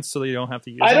that grunts, so that you don't have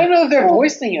to use I don't know if they're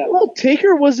voicing it. Well,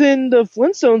 Taker was in the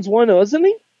Flintstones one, wasn't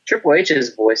he? Triple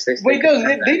H's voice. Wait, no,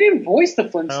 they didn't voice the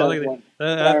Flintstones one.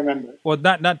 I remember. Well,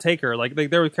 not Taker. Like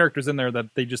there were characters in there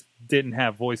that they just didn't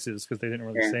have voices because they didn't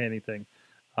really say anything.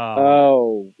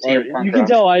 You can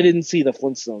tell I didn't see the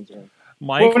Flintstones one.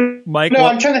 Mike. No,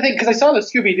 I'm trying to think because I saw the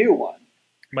Scooby-Doo one.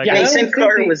 Yeah, Sin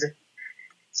Cara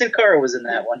was in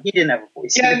that one. He didn't have a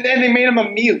voice. Yeah, and then they made him a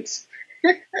mute.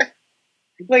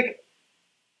 Like,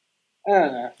 I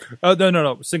don't know. Oh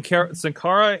no! Sin Cara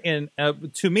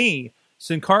to me,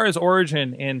 Sin Cara's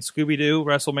origin in Scooby-Doo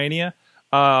WrestleMania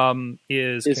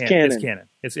is canon.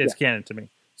 It's canon to me.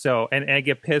 So and I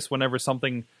get pissed whenever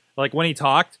something like when he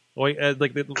talked. Like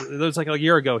it was like a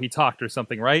year ago he talked or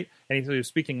something, right? And he was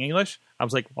speaking English. I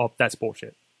was like, oh, that's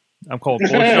bullshit. I'm calling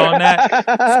bullshit on that.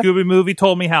 Scooby movie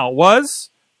told me how it was,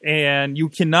 and you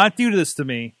cannot do this to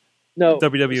me. No,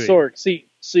 WWE. Sorg.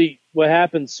 See what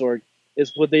happens, Sorg,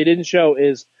 is what they didn't show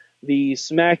is the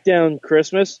SmackDown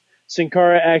Christmas, Sin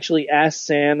Cara actually asked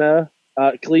Santa,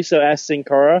 Kalisto asked Sin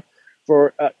Cara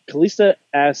Kalisto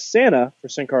asked Santa for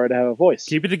Sin Cara to have a voice.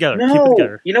 Keep it together. No, Keep it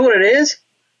together. you know what it is?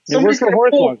 Somebody's going to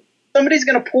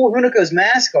pull Hunico's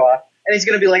mask off, and he's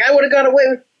going to be like, I would have got away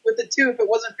with it too if it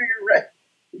wasn't for your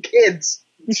kids.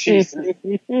 Jesus.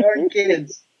 Our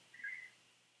kids.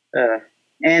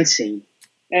 And scene.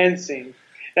 And scene.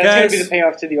 Guys, That's going to be the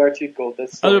payoff to the R2 Gold.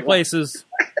 That's other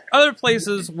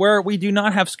places where we do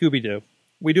not have Scooby-Doo.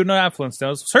 We do not have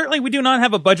Flintstones. Certainly we do not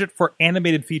have a budget for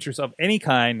animated features of any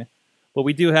kind, but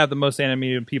we do have the most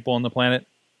animated people on the planet,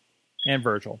 and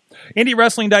Virgil.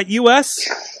 IndieWrestling.us.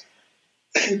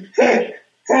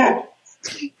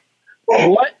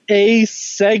 What a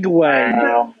segue.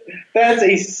 Wow. That's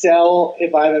a sell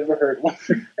if I've ever heard one.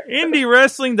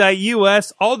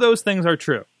 IndieWrestling.us. All those things are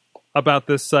true about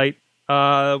this site.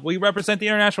 We represent the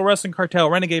International Wrestling Cartel,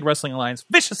 Renegade Wrestling Alliance,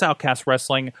 Vicious Outcast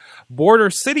Wrestling, Border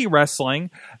City Wrestling,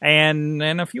 and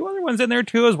a few other ones in there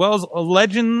too, as well as the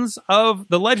Legend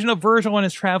of Virgil and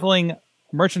his traveling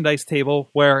merchandise table,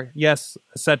 where, yes,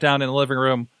 I sat down in the living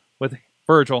room with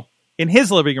Virgil, in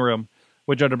his living room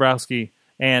with Joe Dabrowski,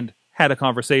 and had a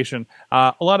conversation.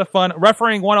 A lot of fun.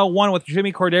 Refereeing 101 with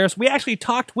Jimmy Corderas. We actually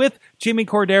talked with Jimmy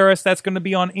Corderas. That's going to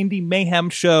be on Indie Mayhem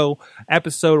Show,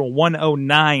 episode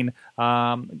 109.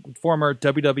 Former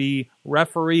WWE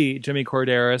referee Jimmy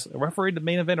Corderas refereed the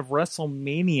main event of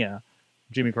WrestleMania,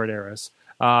 Jimmy Corderas.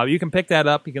 You can pick that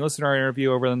up. You can listen to our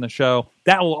interview over on the show.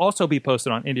 That will also be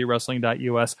posted on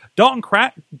IndieWrestling.us.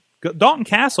 Dalton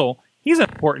Castle. He's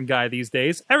an important guy these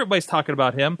days. Everybody's talking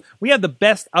about him. We have the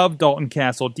best of Dalton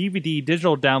Castle DVD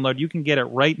digital download. You can get it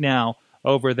right now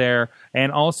over there.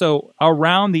 And also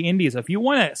around the indies. If you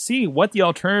want to see what the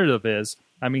alternative is,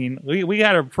 I mean, we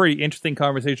had a pretty interesting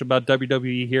conversation about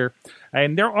WWE here.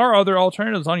 And there are other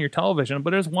alternatives on your television,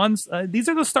 but there's ones, these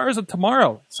are the stars of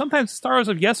tomorrow. Sometimes stars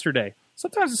of yesterday.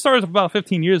 Sometimes the stars of about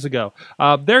 15 years ago.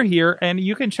 They're here, and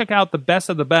you can check out the best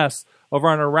of the best over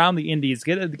on Around the Indies.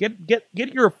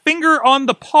 Get your finger on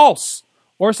the pulse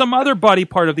or some other body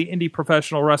part of the indie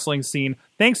professional wrestling scene.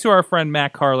 Thanks to our friend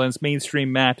Matt Carlins,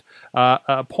 Mainstream Matt,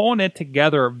 pulling it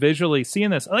together visually,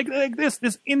 seeing this like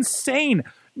this insane.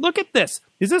 Look at this.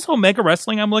 Is this Omega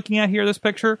Wrestling I'm looking at here? This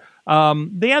picture.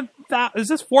 They have is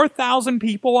this 4,000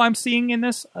 people I'm seeing in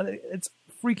this? It's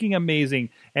freaking amazing,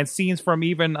 and scenes from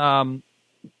even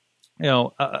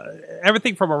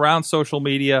everything from around social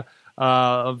media.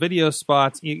 Video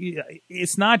spots.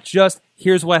 It's not just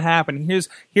here's what happened.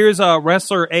 Here's a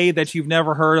wrestler A that you've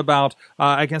never heard about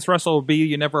against wrestler B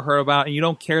you never heard about, and you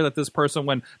don't care that this person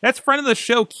won. That's friend of the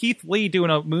show Keith Lee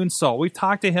doing a moonsault. We've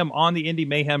talked to him on the Indie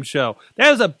Mayhem show.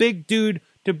 That is a big dude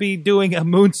to be doing a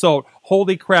moonsault.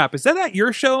 Holy crap! Is that at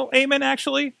your show, Eamon?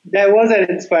 Actually, that was at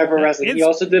Inspire Pro Wrestling. He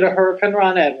also did a Hurricane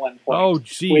Run at one point. Oh,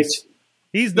 jeez.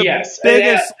 He's the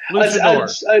biggest luchador.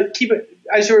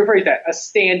 I should rephrase that. A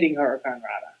standing Hurricane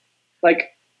Rana.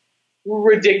 Like,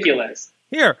 ridiculous.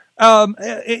 Here,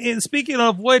 speaking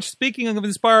of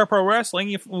Inspire Pro Wrestling,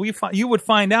 you would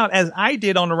find out, as I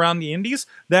did on Around the Indies,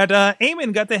 that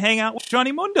Eamon got to hang out with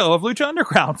Johnny Mundo of Lucha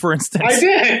Underground, for instance. I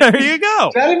did. There you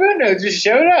go. Johnny Mundo just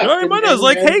showed up. Johnny Mundo's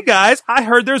like, hey guys, I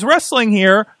heard there's wrestling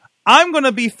here. I'm going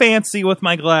to be fancy with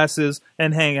my glasses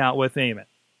and hang out with Eamon.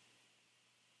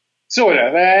 Sort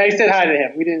of. I said hi to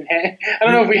him. We didn't. I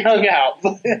don't know if we hung out,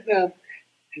 but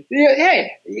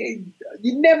hey,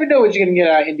 you never know what you're going to get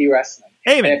out of indie wrestling.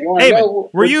 Eamon,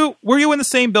 were you in the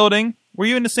same building? Were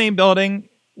you in the same building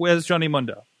as Johnny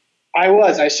Mundo? I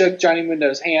was. I shook Johnny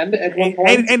Mundo's hand at one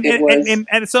point. And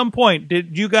at some point,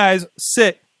 did you guys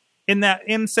sit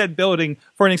in said building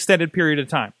for an extended period of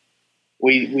time?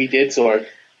 We did, sort of.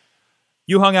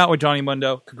 You hung out with Johnny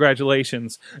Mundo.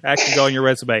 Congratulations. That can go on your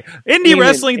resume.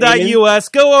 IndieWrestling.us.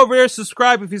 Go over there,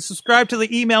 subscribe. If you subscribe to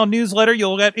the email newsletter,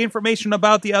 you'll get information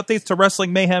about the updates to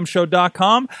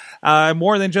WrestlingMayhemShow.com.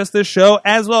 More than just this show,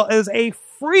 as well as a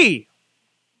free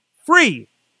IWC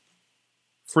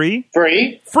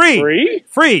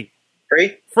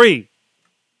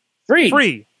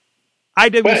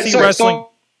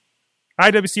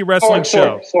Wrestling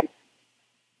show.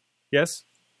 Yes?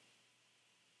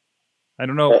 I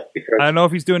don't know. I don't know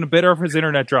if he's doing a bit or if his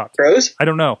internet dropped. Froze? I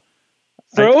don't know.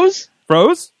 Froze?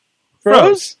 Froze?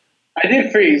 I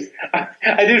did freeze.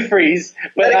 I did freeze.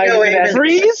 But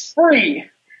freeze? Free.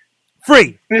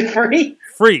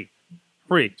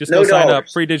 Just go sign up.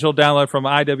 Free digital download from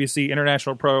IWC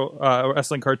International Pro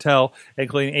Wrestling Cartel,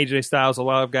 including AJ Styles, a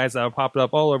lot of guys that have popped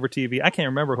up all over TV. I can't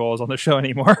remember who was on the show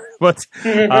anymore, but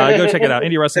go check it out.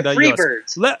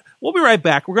 IndieWrestling.us. We'll be right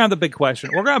back. We're going to have the big question.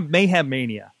 We're going to have Mayhem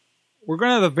Mania. We're going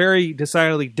to have a very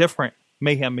decidedly different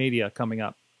Mayhem Mania coming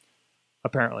up.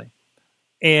 apparently,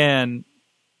 and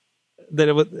that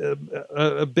it was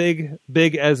a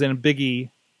big as in Biggie,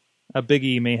 a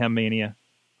Biggie Mayhem Mania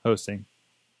hosting.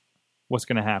 What's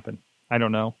going to happen? I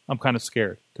don't know. I'm kind of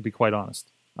scared, to be quite honest,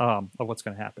 of what's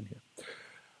going to happen here.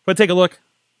 But take a look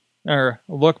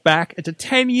back into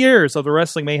 10 years of the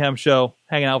Wrestling Mayhem show,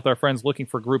 hanging out with our friends looking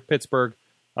for Group Pittsburgh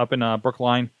up in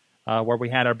Brookline, where we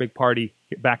had our big party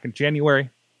back in January.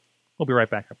 We'll be right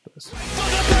back after this.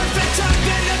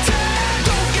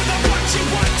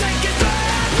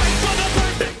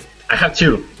 I have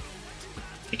two.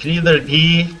 It can either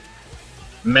be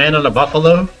Man on a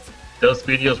Buffalo. Those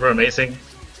videos were amazing.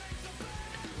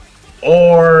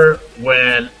 Or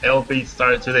when LB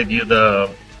started to debut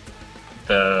the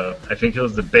I think it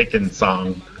was the Bacon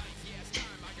song.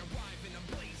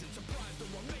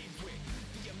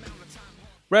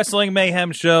 Wrestling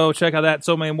Mayhem Show. Check out that.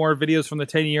 So many more videos from the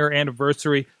 10-year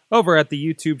anniversary over at the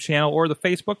YouTube channel or the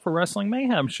Facebook for Wrestling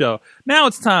Mayhem Show. Now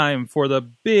it's time for the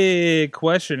big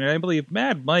question. And I believe,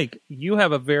 Mad Mike, you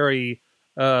have a very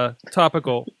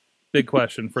topical big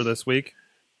question for this week.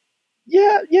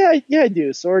 Yeah, I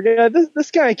do. Sorg,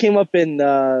 this guy came up in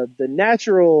the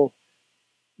natural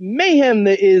mayhem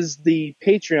that is the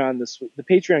Patreon this week, the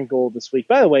Patreon goal this week.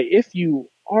 By the way, if you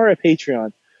are a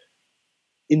Patreon,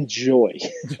 enjoy.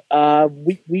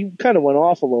 We kind of went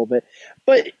off a little bit,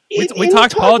 but we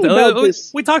talked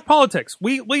politics. We talked politics.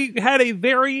 We had a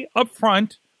very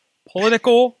upfront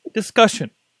political discussion.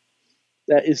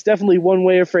 That is definitely one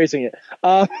way of phrasing it.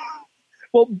 Well,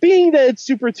 being that it's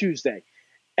Super Tuesday,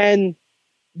 and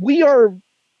we are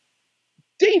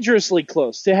dangerously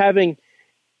close to having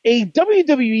a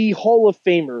WWE Hall of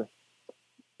Famer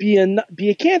be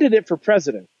a candidate for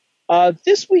president.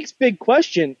 This week's big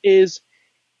question is,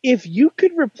 if you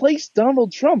could replace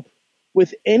Donald Trump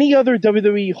with any other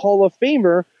WWE Hall of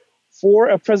Famer for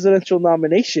a presidential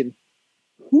nomination,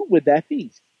 who would that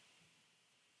be?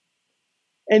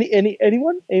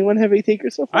 Anyone have any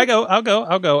takers so far? I'll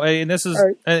go. And this is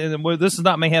right. This is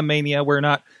not Mayhem Mania. We're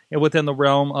not within the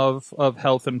realm of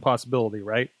health and possibility,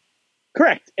 right?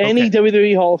 Correct. Any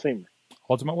WWE Hall of Famer.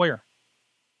 Ultimate Warrior.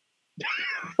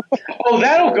 Oh,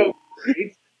 that'll go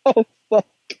great. Oh, fuck.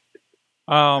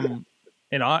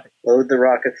 And I load the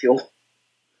rocket fuel.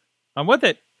 I'm with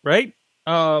it, right?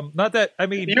 Not that I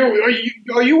mean. Are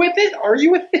you with it? Are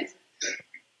you with it?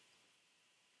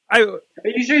 Are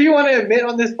you sure you want to admit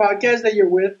on this podcast that you're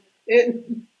with it?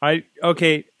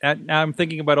 I'm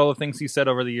thinking about all the things he said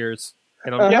over the years.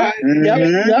 You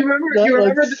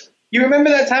remember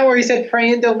that time where he said,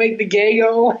 "Praying don't make the gay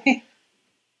go away"?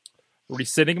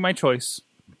 Resitting my choice.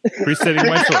 Resitting.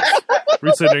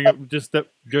 Just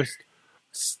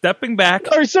stepping back.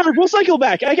 All right, sorry, we'll cycle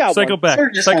back. I got cycle one.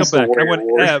 back. Cycle back. I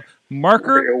want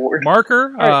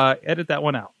marker. Right. Edit that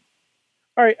one out.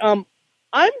 All right. I'm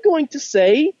going to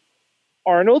say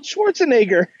Arnold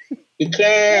Schwarzenegger. You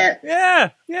can't. Yeah.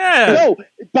 No,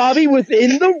 Bobby,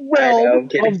 within the realm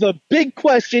of the big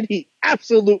question, he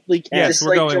absolutely can. Yes,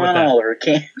 we're going with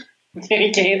that.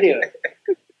 Can't do it.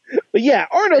 But yeah,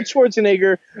 Arnold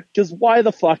Schwarzenegger, because why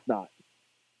the fuck not?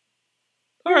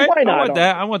 All right, why not?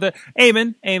 I want that.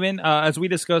 Amen. As we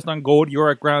discussed on Gold,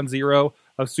 you're at ground zero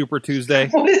of Super Tuesday.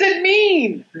 What does it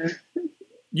mean?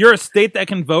 You're a state that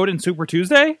can vote in Super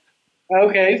Tuesday?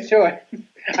 Okay, sure.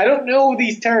 I don't know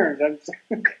these terms.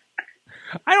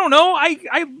 I don't know.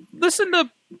 I listen to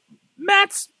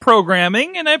Matt's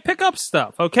programming and I pick up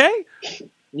stuff, okay?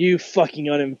 You fucking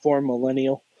uninformed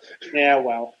millennial. Yeah,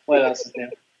 well, what else is new?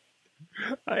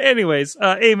 Anyways,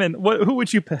 Eamon, who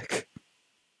would you pick?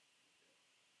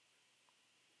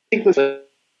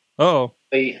 Oh.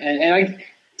 And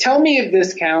tell me if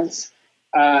this counts.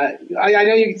 I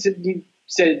know you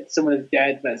said someone is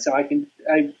dead, but so I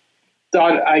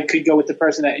thought I could go with the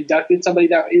person that inducted somebody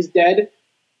that is dead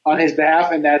on his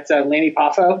behalf, and that's Lanny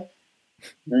Poffo.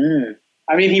 I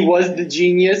mean, he was the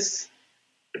genius.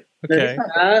 Okay.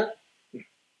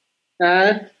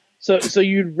 So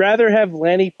you'd rather have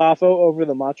Lanny Poffo over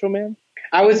the Macho Man?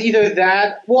 I was either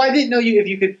that. Well, I didn't know if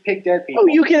you could pick dead people. Oh,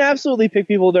 you can absolutely pick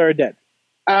people that are dead.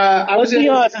 I was be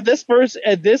honest. At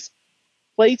this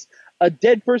place, a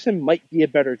dead person might be a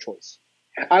better choice.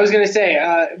 I was going to say,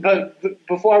 but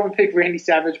before I would pick Randy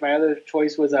Savage, my other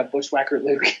choice was Bushwhacker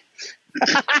Luke.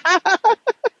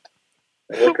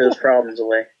 Look those problems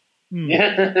away.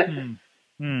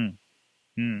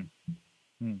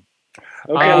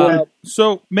 Okay.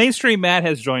 So Mainstream Matt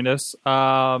has joined us,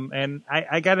 and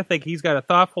I got to think he's got a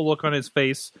thoughtful look on his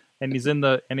face, and he's in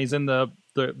the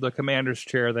commander's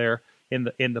chair there in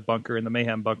the bunker, in the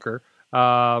Mayhem bunker.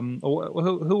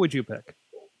 Who would you pick?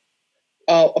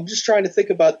 I'm just trying to think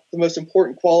about the most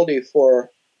important quality for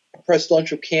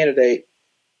presidential candidate,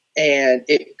 and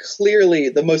it clearly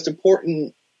the most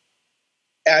important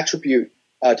attribute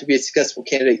to be a successful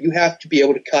candidate, you have to be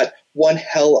able to cut one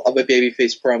hell of a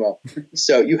babyface promo.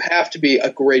 So you have to be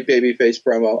a great babyface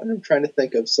promo. And I'm trying to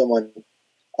think of someone.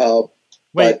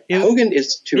 But Hogan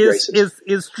is too racist.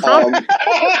 Is Trump?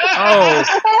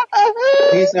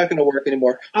 He's not going to work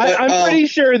anymore. I'm pretty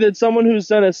sure that someone who's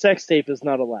done a sex tape is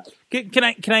not allowed. Can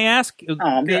I ask?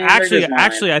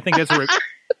 Actually, I think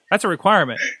that's a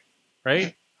requirement,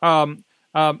 right? Can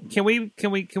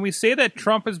we say that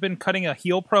Trump has been cutting a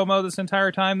heel promo this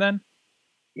entire time? Then,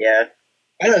 yeah.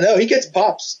 I don't know. He gets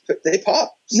pops. They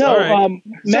pop. No, right.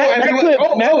 Matt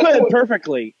put it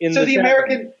perfectly. So the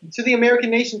American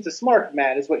nation's a smart,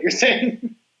 Matt, is what you're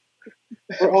saying.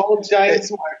 We're all giant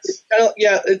smarts.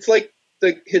 Yeah, it's like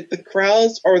the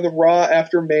crowds are the Raw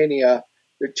after Mania.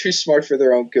 They're too smart for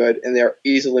their own good, and they're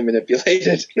easily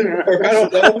manipulated. Or I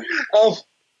don't know.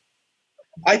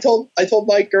 I told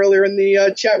Mike earlier in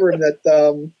the chat room that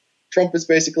Trump is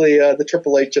basically the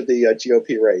Triple H of the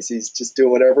GOP race. He's just doing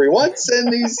whatever he wants,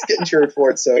 and he's getting cheered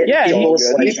for it. So yeah,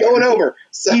 he's going over.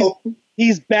 So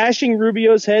he's bashing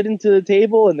Rubio's head into the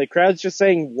table, and the crowd's just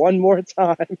saying one more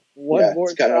time. One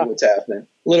more it's kind time. of what's happening.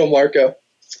 Little Marco.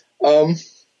 Roman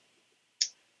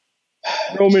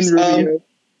Rubio.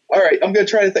 All right, I'm going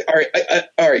to try to think. All right.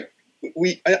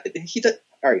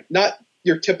 All right, not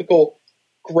your typical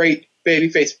great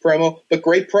babyface promo, but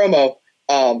great promo.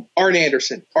 Arn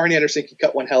Anderson. Arn Anderson can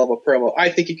cut one hell of a promo. I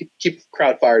think he could keep the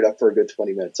crowd fired up for a good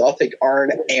 20 minutes. I'll take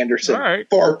Arn Anderson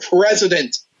for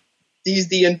president. He's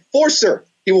the enforcer.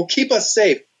 He will keep us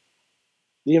safe.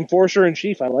 The enforcer in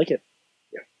chief. I like it.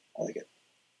 Yeah, I like it.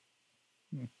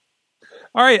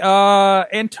 All right,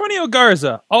 Antonio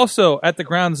Garza, also at the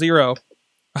ground zero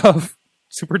of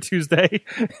Super Tuesday,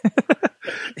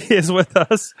 is with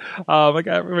us. I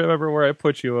can't remember where I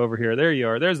put you over here. There you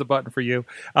are. There's the button for you.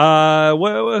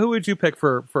 Who would you pick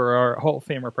for our Hall of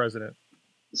Famer president?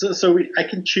 I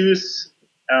can choose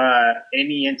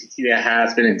any entity that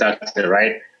has been inducted,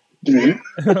 right?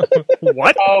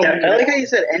 What? I like how you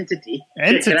said entity.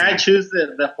 Can I choose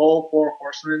the whole four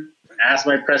horsemen as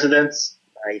my presidents?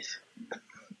 Nice.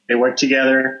 They work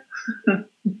together.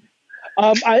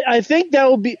 I think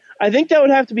that would be. I think that would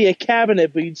have to be a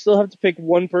cabinet, but you'd still have to pick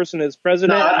one person as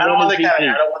president. No, I don't want the VP. cabinet.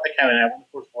 I don't want the cabinet. I want the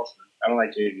four horsemen. I don't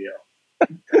like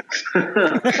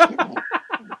JVO.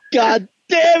 God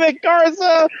damn it,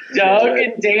 Garza! Doug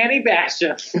and Danny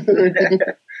Basham.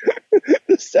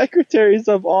 The secretaries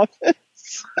of offense.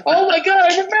 Oh my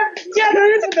god, I remember. Yeah, that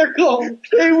is what they're called.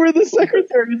 They were the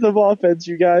secretaries of offense,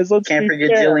 you guys. Can't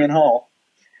forget Jillian Hall.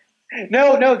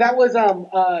 No, that was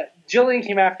Jillian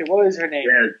came after. What was her name?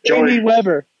 Yeah, Amy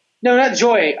Weber. No, not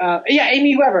Joy.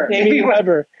 Amy Weber. Amy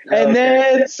Weber. And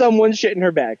then someone shit in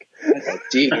her bag.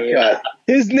 Deep cut.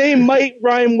 His name might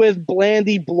rhyme with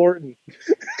Blandy Blorton.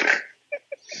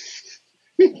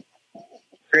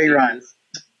 Great rhymes.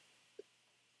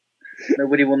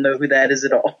 Nobody will know who that is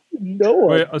at all. No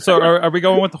one. Wait, so are we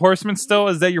going with the Horsemen still?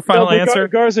 Is that your final answer?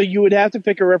 Garza, you would have to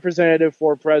pick a representative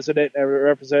for president. A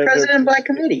representative. President by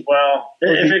committee. Well,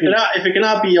 if it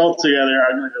cannot be all together,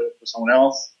 I'm going to go for someone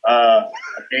else. I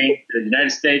think the United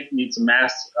States needs a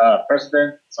mass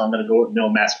president, so I'm going to go with no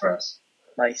mass press.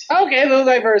 Nice. Okay, a little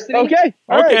diversity. Okay.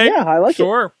 All right, yeah, I like it.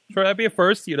 Sure, that'd be a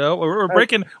first. You know, we're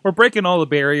breaking all the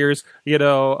barriers. You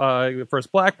know,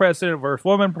 first black president, first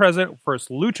woman president, first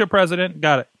lucha president.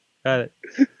 Got it.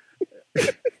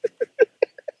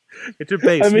 It's your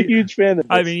base. I'm a huge fan of this.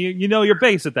 I mean, you know your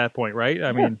base at that point, right?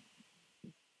 I mean,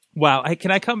 wow. Hey,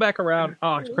 can I come back around?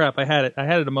 Oh crap! I had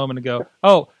it a moment ago.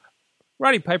 Oh,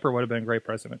 Roddy Piper would have been a great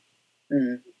president.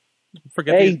 Mm-hmm.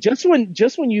 Hey, just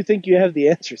when you think you have the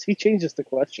answers, he changes the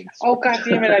questions. Oh god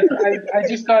damn it! I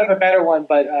just thought of a better one,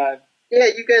 but yeah,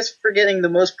 you guys forgetting the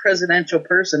most presidential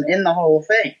person in the Hall of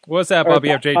Fame. What's that,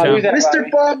 Bobby F. J. Town?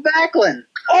 Mr. Bob Backlund.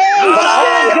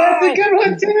 Oh, that's a good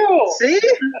one too. See,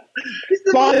 he's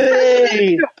the most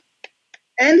presidential,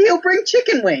 and he'll bring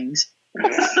chicken wings.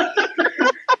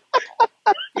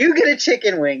 You get a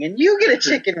chicken wing, and you get a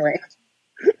chicken wing.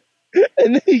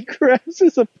 And then he grabs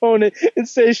his opponent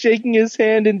instead of shaking his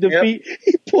hand in defeat. Yep.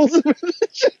 He pulls him in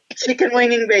the chicken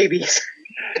winging babies.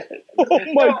 Oh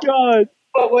my god!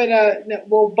 But when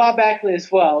Bob Backlund as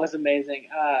well was amazing.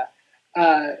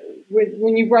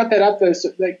 When you brought that up though,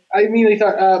 I immediately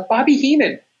thought Bobby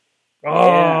Heenan. Oh,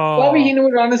 Bobby Heenan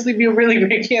would honestly be a really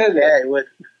great candidate. Yeah, he would.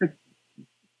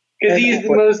 Because he's the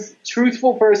most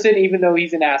truthful person, even though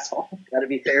he's an asshole. Got to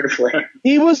be fair to play.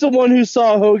 He was the one who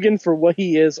saw Hogan for what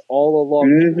he is all along.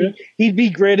 Mm-hmm. He'd be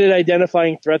great at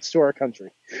identifying threats to our country.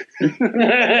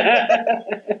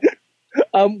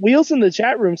 Wheels in the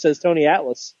chat room says Tony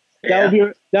Atlas.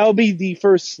 That would be the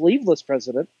first sleeveless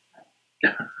president.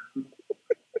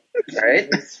 Right?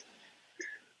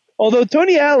 Although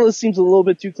Tony Atlas seems a little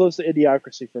bit too close to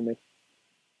Idiocracy for me. A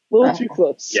little too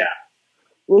close. Yeah.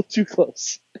 A little too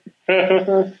close.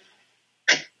 It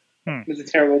was a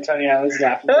terrible Tony Atlas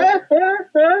laugh.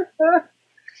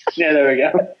 Yeah, there we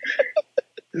go.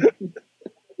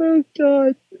 Oh,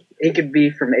 God. It could be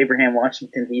from Abraham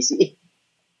Washington, D.C.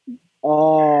 Oh.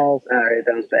 All right,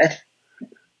 that was bad.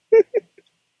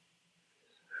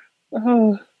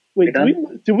 Wait,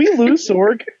 do we lose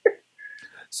Sorg?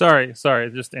 Sorry,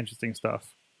 just interesting stuff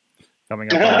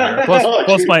coming up on here.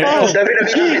 Plus my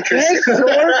WWE interest.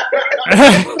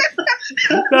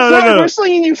 no. We're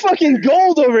slinging you fucking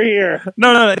gold over here.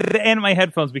 No, and my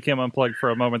headphones became unplugged for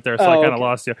a moment there, so I kind of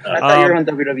lost you. I thought you were on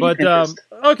WWE but Pinterest.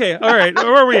 okay, all right,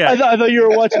 where are we at? I thought you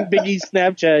were watching Big E's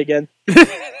Snapchat again.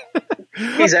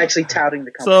 He's actually touting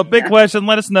the company. So, big question.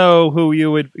 Let us know who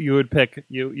you would pick.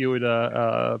 You would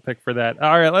pick for that.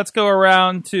 All right, let's go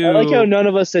around to. I like how none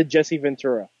of us said Jesse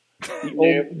Ventura.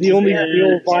 The only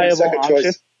real viable option.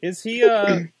 choice. Is he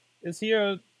a?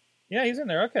 Yeah, he's in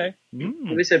there. Okay.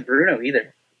 Nobody said Bruno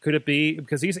either. Could it be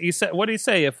because he said? What did he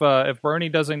say? If Bernie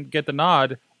doesn't get the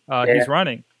nod, Yeah. he's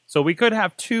running. So we could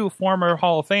have two former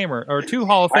Hall of Famer or two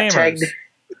Hall of Famers.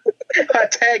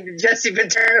 Hot tag Jesse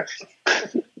Ventura.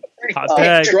 Hot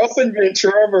tag. Trump and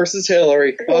Ventura versus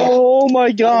Hillary. Oh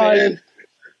my God! Man.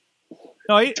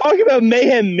 No, Talk about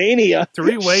mayhem mania.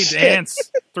 Three-way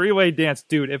dance,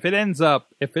 dude. If it ends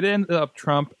up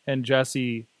Trump and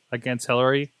Jesse against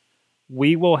Hillary,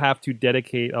 we will have to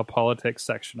dedicate a politics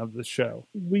section of the show.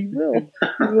 We will.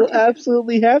 We will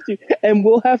absolutely have to, and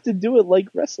we'll have to do it like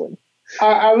wrestling.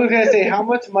 I was going to say, how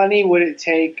much money would it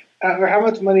take, or how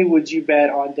much money would you bet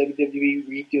on WWE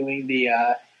redoing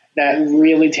that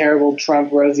really terrible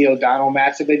Trump Rosie O'Donnell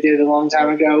match that they did a long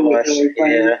time ago with Hillary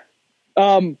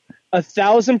Clinton?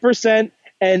 1,000%,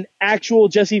 and actual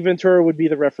Jesse Ventura would be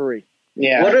the referee.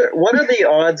 Yeah. What are the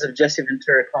odds of Jesse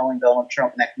Ventura calling Donald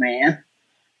Trump McMahon?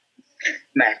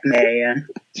 McMahon.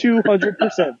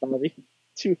 200%, Bobby.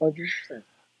 200%.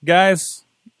 Guys,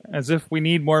 as if we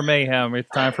need more mayhem, it's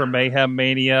time for Mayhem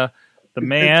Mania. The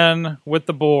man with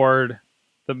the board.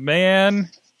 The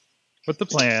man with the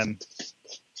plan.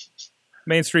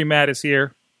 Mainstream Matt is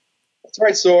here. That's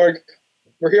right, Sorg.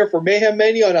 We're here for Mayhem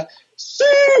Mania on a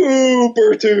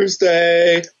Super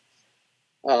Tuesday.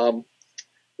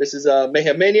 This is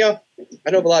Mayhem Mania.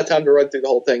 I don't have a lot of time to run through the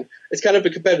whole thing. It's kind of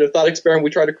a competitive thought experiment. We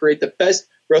try to create the best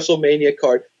WrestleMania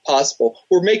card possible.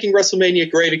 We're making WrestleMania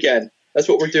great again. That's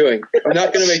what we're doing. We're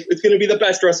not going to make. It's going to be the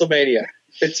best WrestleMania.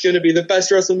 It's going to be the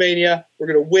best WrestleMania. We're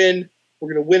going to win.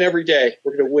 We're going to win every day.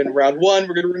 We're going to win round 1.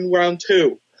 We're going to win round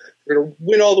 2. We're going to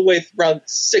win all the way through round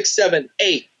 6, 7,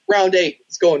 8. Round 8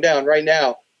 is going down right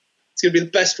now. It's going to be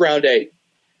the best round 8.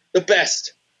 The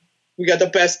best. We got the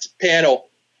best panel.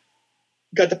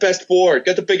 Got the best board.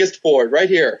 Got the biggest board right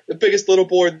here. The biggest little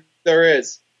board there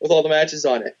is with all the matches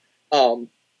on it. I'm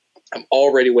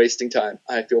already wasting time.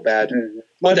 I feel bad.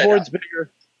 My board's bigger.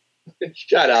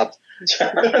 Shut up.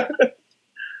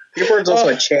 Your board's also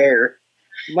a chair.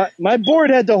 My board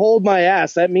had to hold my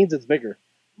ass. That means it's bigger.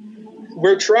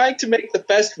 We're trying to make the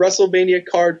best WrestleMania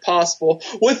card possible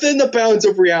within the bounds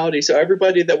of reality, so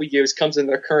everybody that we use comes in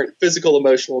their current physical,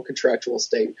 emotional, contractual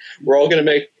state. We're all going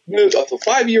to make moves. Up to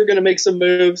 5 of you are going to make some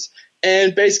moves,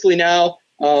 and basically now,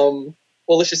 well,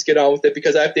 let's just get on with it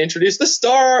because I have to introduce the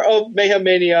star of Mayhem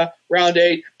Mania Round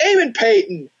 8, Eamon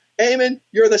Payton. Eamon,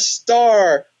 you're the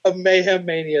star of Mayhem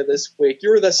Mania this week.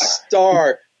 You're the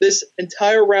star. This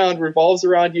entire round revolves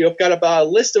around you. I've got about a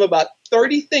list of about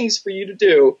 30 things for you to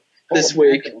do this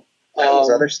week. That was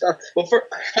other stuff. But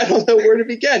I don't know where to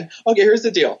begin. Okay, here's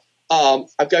the deal.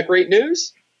 I've got great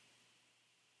news.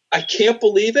 I can't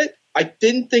believe it. I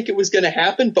didn't think it was going to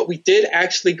happen, but we did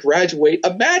actually graduate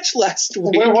a match last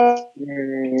week.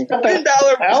 Finn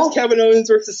Balor versus Kevin Owens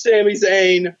versus Sami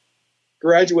Zayn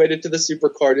graduated to the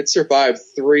Supercard. It survived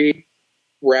 3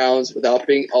 rounds without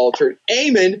being altered.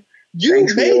 Eamon, you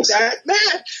made that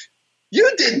match. You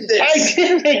did this. I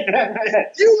did make that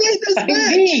match. You made this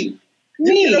match.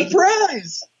 You get a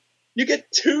prize. You get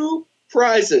 2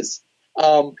 prizes.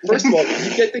 First of all,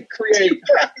 you get to create.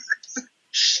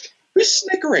 Shh, who's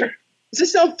snickering? Does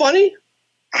this sound funny?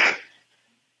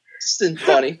 This isn't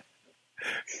funny.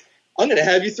 I'm going to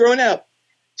have you thrown out.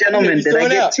 Gentlemen, did I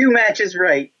get 2 matches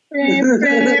right?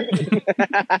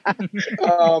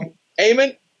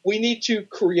 Eamon, we need to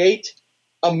create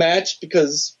a match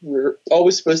because we're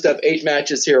always supposed to have 8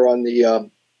 matches here on the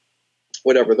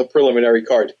the preliminary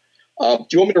card. Do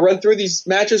you want me to run through these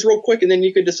matches real quick, and then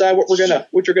you can decide what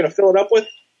you're gonna fill it up with?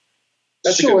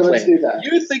 That's a good plan. Let's do that.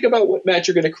 You think about what match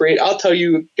you're gonna create. I'll tell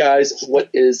you guys what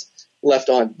is left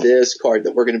on this card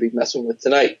that we're gonna be messing with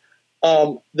tonight.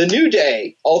 The New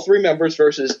Day, all 3 members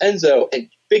versus Enzo and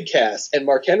Big Cass and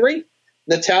Mark Henry.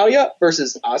 Natalya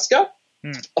versus Asuka.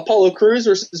 Apollo Crews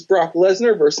versus Brock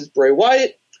Lesnar versus Bray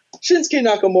Wyatt. Shinsuke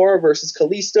Nakamura versus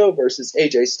Kalisto versus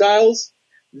AJ Styles.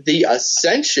 The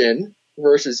Ascension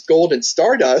versus Golden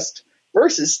Stardust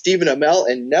versus Stephen Amell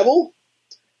and Neville.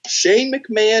 Shane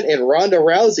McMahon and Ronda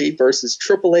Rousey versus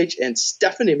Triple H and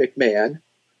Stephanie McMahon.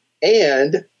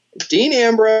 And Dean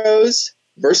Ambrose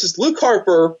versus Luke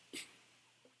Harper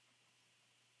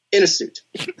in a suit.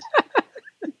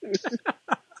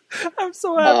 I'm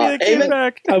so happy they came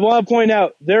back. I want to point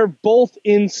out, they're both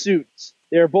in suits.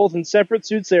 They're both in separate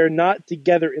suits. They are not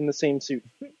together in the same suit.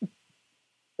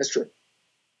 That's true.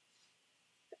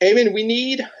 Eamon, we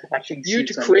need you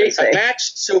to create a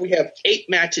match, so we have 8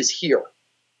 matches here.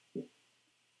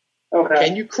 Okay.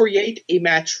 Can you create a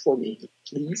match for me,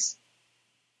 please?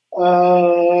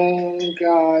 Oh,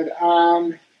 God.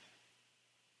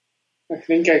 I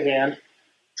think I can.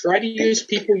 Try to use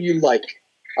people you like.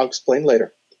 I'll explain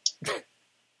later.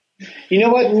 You know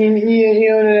what?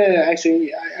 No.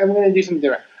 Actually, I'm going to do something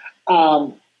different.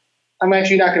 I'm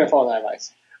actually not going to follow that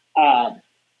advice. I'm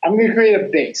going to create a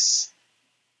base.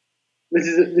 This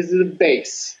is a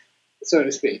base, so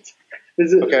to speak.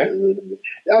 Okay.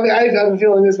 I have a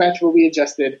feeling this match will be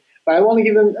adjusted, but I want to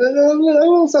give them a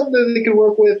little something that they can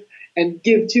work with and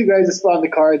give 2 guys a spot on the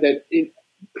card that in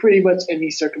pretty much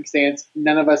any circumstance,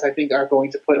 none of us, I think, are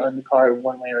going to put on the card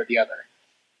one way or the other.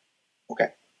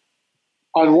 Okay.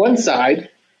 On one side,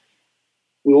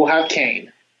 we will have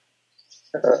Kane.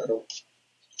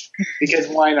 Because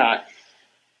why not?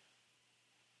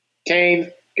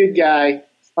 Kane, good guy,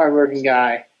 hardworking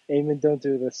guy. Eamon, don't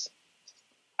do this.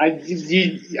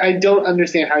 I don't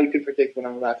understand how you could predict what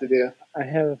I'm about to do. I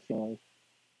have a feeling.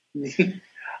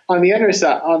 On the other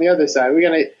side, I'm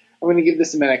gonna give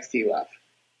this some NXT love.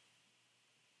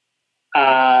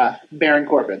 Baron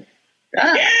Corbin.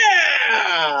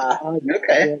 Yeah.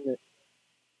 Okay.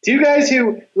 2 guys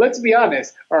who, let's be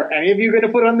honest, are any of you going to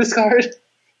put on this card?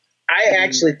 I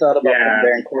actually thought about putting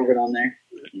Baron Corbin on there.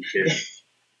 You should.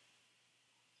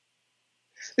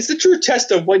 It's the true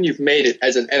test of when you've made it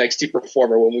as an NXT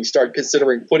performer when we start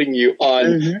considering putting you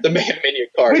on the Mayhem Mania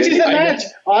card. Which is a match,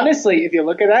 honestly, if you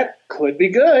look at that, could be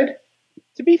good.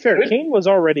 To be fair, Kane was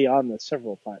already on this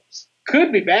several times.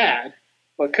 Could be bad,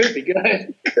 but could be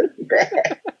good. Could be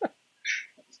bad.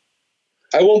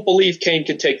 I won't believe Kane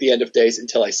can take the end of days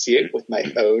until I see it with my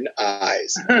own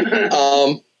eyes.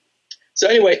 So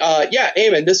anyway,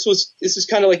 Eamon, this is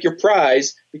kind of like your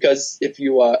prize, because if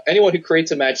you anyone who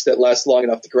creates a match that lasts long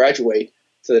enough to graduate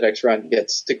to the next round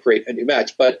gets to create a new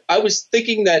match. But I was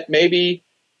thinking that maybe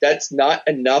that's not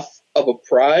enough of a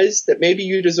prize, that maybe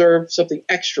you deserve something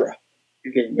extra.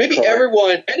 Maybe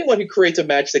anyone who creates a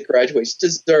match that graduates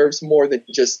deserves more than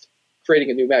just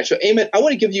creating a new match. So Eamon, I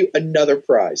want to give you another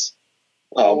prize.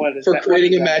 For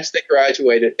creating a match that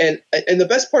graduated. And the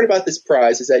best part about this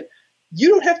prize is that you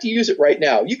don't have to use it right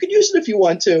now. You can use it if you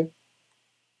want to,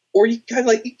 or you kind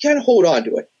of hold on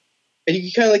to it, and you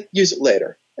can kind of like use it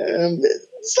later.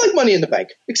 It's like Money in the Bank,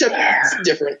 except it's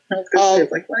different. Like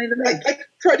Money in the Bank. I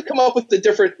tried to come up with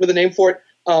a name for it,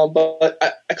 but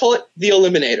I call it the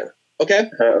Eliminator. Okay.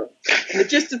 And the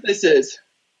gist of this is,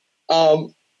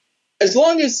 as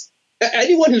long as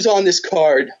anyone who's on this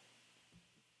card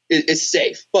is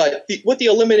safe. But what the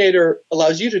Eliminator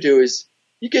allows you to do is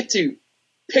you get to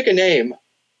pick a name,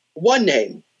 one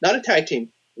name, not a tag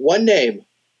team, one name,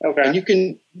 and you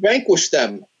can vanquish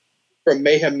them from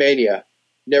Mayhem Mania,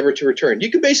 never to return.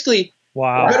 You can basically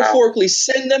metaphorically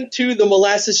send them to the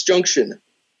molasses junction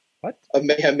of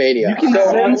Mayhem Mania. You can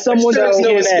send someone to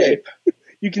TNA.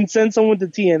 You can send someone to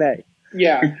TNA.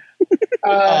 Yeah. They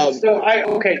can't do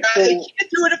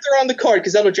it if they're on the card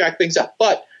because that'll jack things up.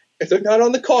 But if they're not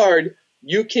on the card,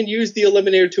 you can use the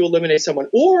Eliminator to eliminate someone,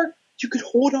 or you could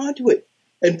hold on to it.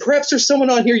 And perhaps there's someone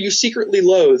on here you secretly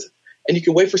loathe, and you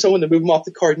can wait for someone to move them off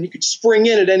the card, and you could spring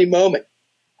in at any moment.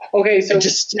 Okay, so and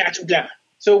just snatch them down.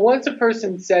 So once a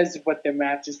person says what their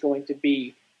match is going to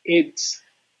be,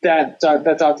 that's off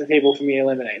the table for me to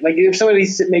eliminate. Like if somebody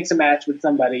makes a match with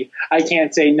somebody, I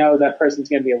can't say no, that person's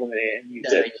going to be eliminated. And you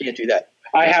can't do that.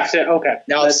 I have to. Okay.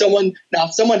 Now, if someone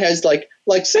has like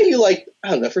say you I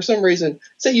don't know, for some reason,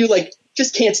 say you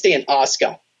just can't stand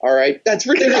Asuka. All right, that's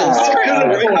ridiculous.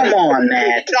 Come on,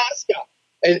 man. Asuka.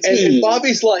 And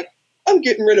Bobby's like, I'm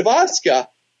getting rid of Asuka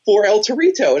for El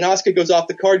Torito, and Asuka goes off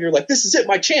the card, and you're like, this is it,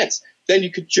 my chance. Then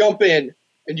you could jump in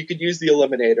and you could use the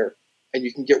Eliminator, and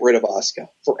you can get rid of Asuka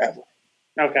forever.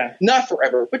 Okay. Not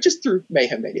forever, but just through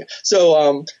Mayhem Mania.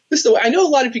 So this is the way. I know a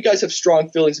lot of you guys have strong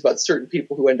feelings about certain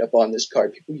people who end up on this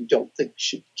card, people you don't think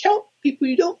should count, people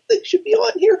you don't think should be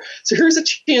on here. So here's a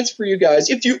chance for you guys.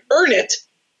 If you earn it,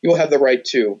 you'll have the right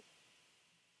to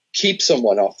keep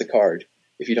someone off the card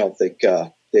if you don't think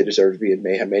they deserve to be in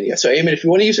Mayhem Mania. So, Eamon, if you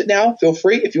want to use it now, feel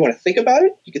free. If you want to think about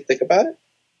it, you can think about it.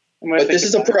 But this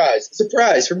is a prize. It's a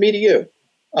prize from me to you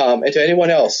and to anyone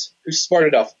else who's smart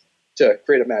enough to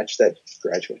create a match that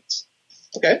graduates.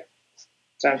 Okay?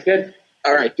 Sounds good.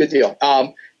 All right, good deal.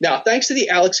 Now, thanks to the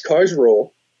Alex Cars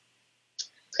rule,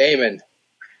 Eamon,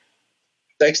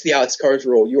 thanks to the Alex Cars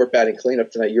rule, you are batting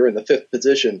cleanup tonight. You're in the 5th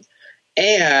position.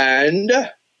 And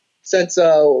since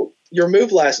your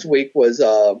move last week was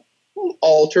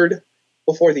altered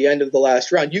before the end of the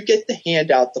last round, you get to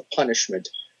hand out the punishment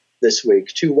this week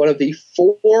to one of the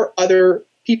 4 other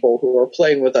people who are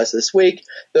playing with us this week,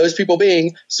 those people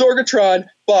being Sorgatron,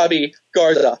 Bobby,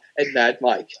 Garza, and Mad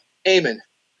Mike. Eamon,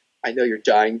 I know you're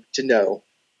dying to know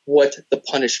what the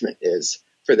punishment is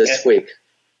for this week.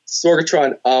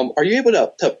 Sorgatron, are you able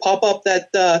to pop up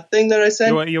that thing that I sent?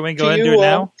 You want to go ahead and do it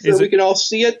now? So we can all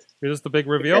see it? Is this the big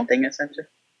reveal? That thing I sent you.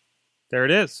 There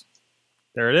it is.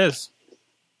 There it is.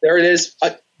 There it is.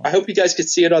 I hope you guys could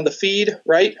see it on the feed,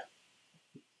 right?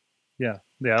 Yeah,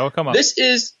 it'll come up. This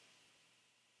is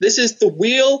the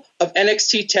wheel of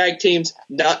NXT tag teams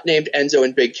not named Enzo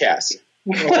and Big Cass.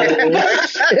 Right.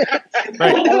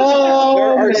 There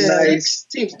are 6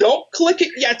 teams. Don't click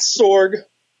it yet, Sorg.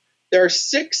 There are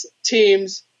 6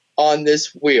 teams on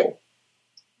this wheel.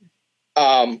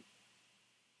 And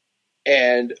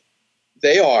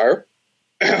they are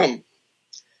the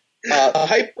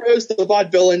Hype Bros, the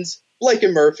Vaudevillains, Blake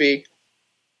and Murphy,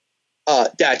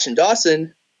 Datch and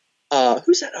Dawson.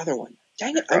 Who's that other one?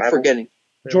 Dang it, I'm forgetting.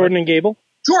 Jordan and Gable,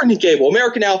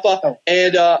 American Alpha.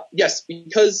 And yes,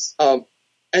 because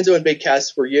Enzo and Big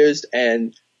Cass were used,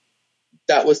 and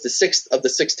that was the 6th of the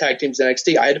 6 tag teams in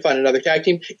NXT. I had to find another tag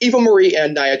team. Eva Marie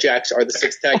and Nia Jax are the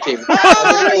 6th tag team.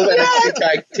 NXT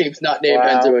tag teams not named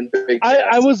Enzo and Big Cass.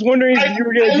 I was wondering if you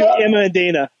were going to do Emma and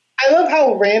Dana. I love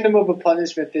how random of a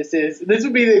punishment this is. This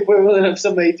would be the equivalent of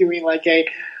somebody doing like a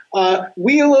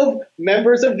wheel of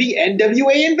members of the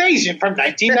NWA Invasion from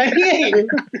 1998.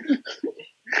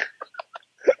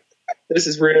 This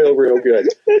is real good.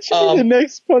 That should be the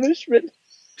next punishment.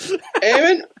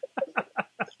 Eamon,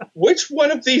 which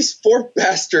one of these 4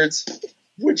 bastards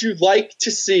would you like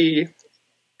to see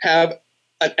have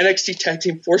an NXT tag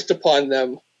team forced upon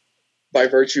them by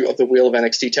virtue of the wheel of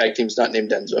NXT tag teams not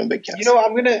named Enzo and Big Cass? You know,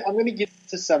 I'm gonna give it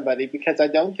to somebody because I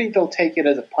don't think they'll take it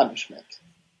as a punishment.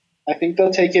 I think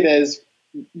they'll take it as,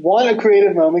 one, a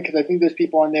creative moment, because I think there's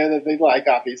people on there that they like,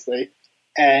 obviously,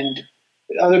 and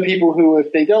other people who,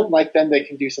 if they don't like them, they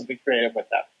can do something creative with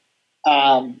them.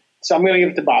 So I'm going to give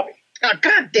it to Bobby. Oh,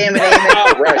 God damn it, Eamon.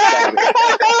 All right, Bobby.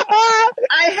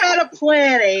 I had a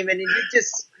plan, Eamon, and you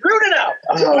just screwed it up.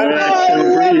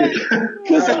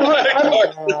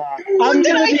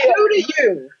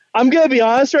 I'm going to be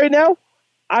honest right now.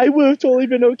 I would have totally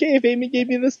been okay if Amy gave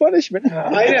me this punishment.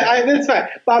 That's fine.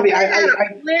 Bobby, I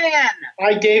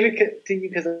gave it to you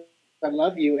because I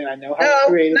love you and I know how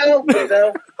creative. No.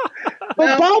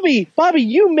 But Bobby,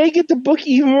 you make it to book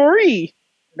Eva Marie.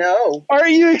 No. Are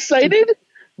you excited?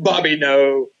 Bobby,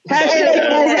 no.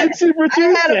 Super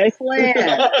Tuesday.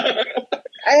 I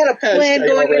had a plan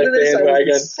going into this. I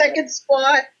was in the 2nd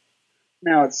spot.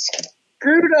 Now it's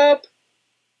screwed up.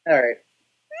 All right.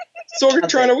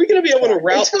 Sorgatron, are we going to be able to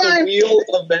route the wheel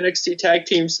of NXT tag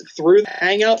teams through the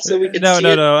Hangout so we can see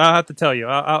it? No. I'll have to tell you.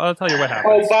 I'll tell you what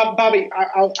happened. Oh, Bobby,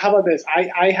 how about this?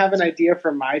 I have an idea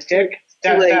for my pick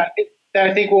that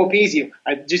I think will appease you.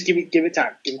 Just give it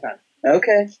time.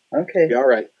 Okay. All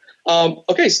right.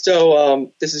 Okay,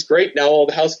 so this is great. Now all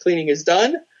the house cleaning is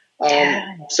done.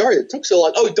 Sorry, it took so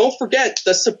long. Oh, don't forget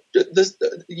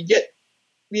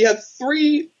we have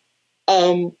 3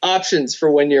 options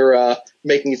for when you're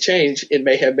making a change in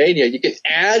Mayhem Mania. You can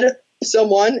add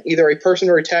someone, either a person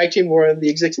or a tag team, or one of the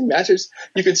existing matches.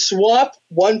 You could swap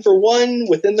 1 for 1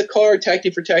 within the card, tag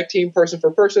team for tag team, person for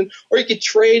person, or you could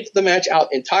trade the match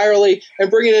out entirely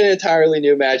and bring in an entirely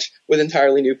new match with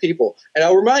entirely new people. And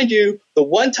I'll remind you, the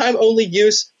one-time only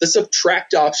use, the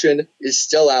subtract option, is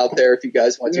still out there if you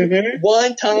guys want to. Mm-hmm.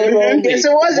 One time only. Yes,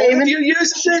 it was, If you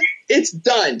use it, it's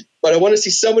done. But I want to see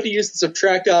somebody use the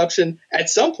subtract option at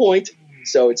some point,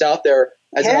 so it's out there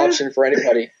as an option for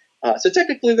anybody. So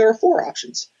technically there are 4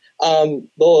 options.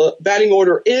 The batting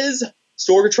order is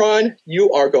Sorgatron,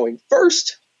 you are going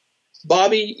first.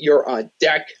 Bobby, you're on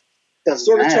deck.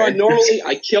 Sorgatron, normally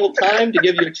I kill time to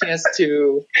give you a chance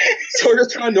to...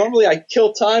 Sorgatron, normally I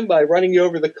kill time by running you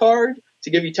over the card to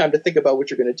give you time to think about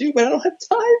what you're going to do, but I don't have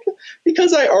time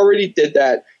because I already did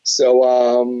that. So,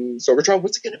 Sorgatron,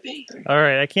 what's it going to be? All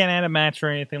right, I can't add a match or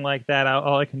anything like that.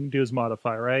 All I can do is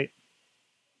modify, right?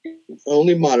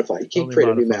 Only modify. You can't create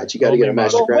a new match. You got to get a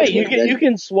match to wait, you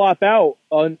can swap out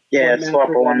on. Swap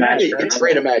for one match. You can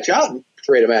trade a match out and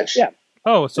create a match. Yeah.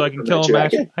 Oh, so I can kill a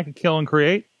match. I can kill and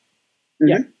create.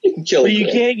 Yeah, you can kill. But you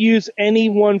can't use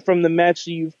anyone from the match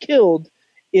that you've killed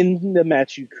in the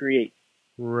match you create.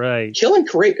 Right. Kill and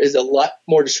create is a lot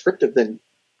more descriptive than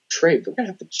trade. We're gonna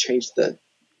have to change the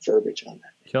verbiage on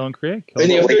that. Kill and create. I'm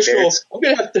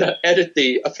gonna have to edit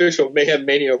the official Mayhem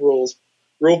Mania rules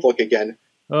rulebook again.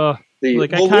 The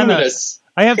voluminous.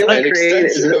 I have two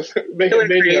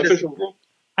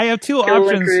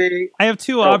options. I have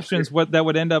two options that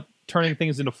would end up turning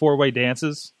things into 4-way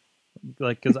dances.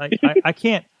 Like, because I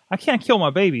can't kill my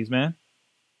babies, man.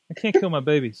 I can't kill my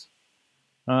babies.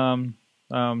 Kill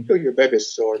your babies,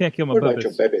 Sword. Can't kill my what babies.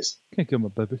 About your babies. Can't kill my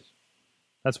babies.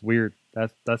 That's weird.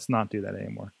 Let's not do that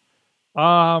anymore.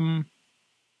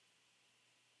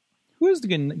 Who is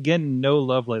getting no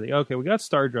love lately? Okay, we got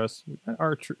Stardust. We got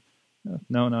R-Truth.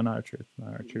 No, not R-Truth.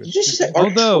 Not R-Truth. Did you just say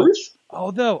R-Truth?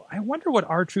 Although, I wonder what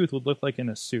R-Truth would look like in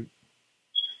a suit.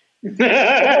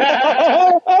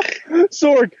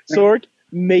 Sorg,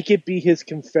 make it be his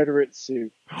Confederate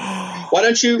suit. Why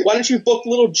don't you book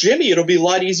little Jimmy? It'll be a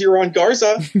lot easier on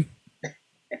Garza.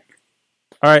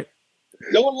 All right.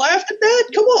 No one laughed at that?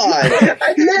 Come on.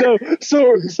 No,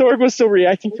 Sorg was still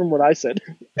reacting from what I said.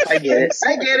 I get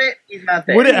it. He's not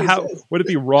there. Would it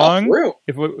be wrong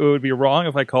if it would be wrong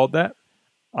if I called that?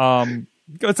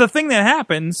 It's a thing that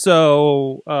happened.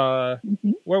 So,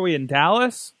 were we in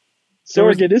Dallas?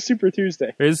 Sorg, it is Super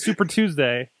Tuesday. It is Super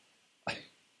Tuesday.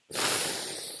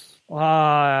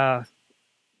 I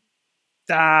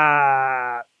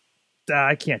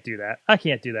can't do that. I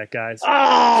can't do that, guys.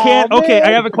 Okay,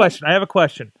 I have a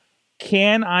question.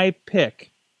 Can I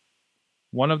pick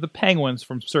one of the penguins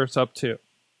from Surf's Up 2?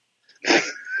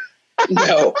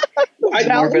 No. I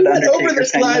went over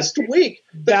this last week.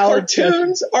 The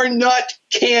cartoons are not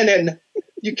canon.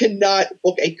 You cannot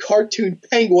book a cartoon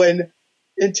penguin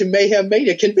into Mayhem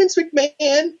Mania. Can Vince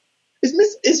McMahon...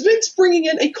 Is Vince bringing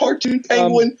in a cartoon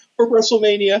penguin for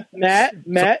WrestleMania? Matt,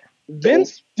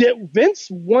 Vince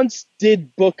once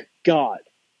did book God.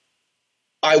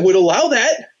 I would allow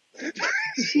that. I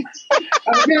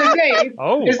was gonna say,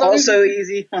 it's also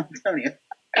easy, Antonio.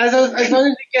 As long as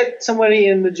you get somebody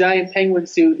in the giant penguin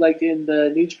suit, like in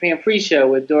the New Japan pre-show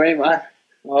with Doraemon.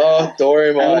 Oh,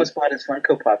 Doraemon! I almost bought his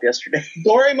Funko Pop yesterday.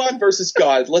 Doraemon versus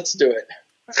God. Let's do it.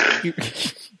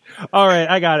 All right,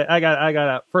 I got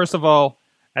it. First of all,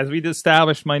 as we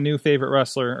established my new favorite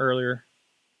wrestler earlier,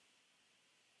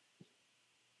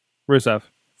 Rusev,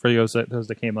 for those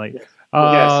that came late.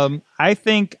 Yes. I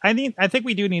think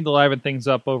we do need to liven things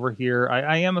up over here.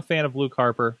 I am a fan of Luke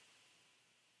Harper,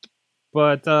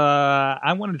 but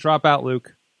I want to drop out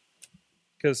Luke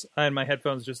because my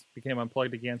headphones just became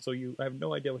unplugged again, so I have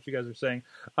no idea what you guys are saying.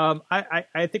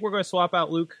 I think we're going to swap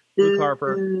out Luke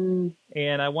Harper,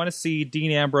 and I want to see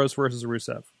Dean Ambrose versus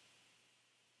Rusev.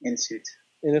 In suit.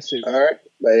 All right.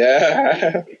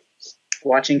 Yeah.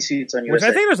 Watching suits on your Which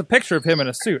I think there's a picture of him in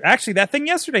a suit. Actually, that thing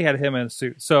yesterday had him in a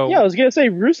suit. So yeah, I was going to say,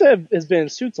 Rusev has been in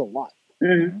suits a lot.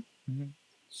 Mm-hmm. Mm-hmm.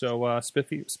 So,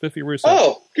 Spiffy Rusev.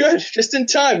 Oh, good. Just in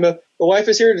time. The wife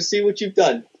is here to see what you've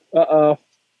done. Uh-oh.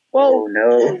 Well,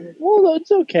 no. Well,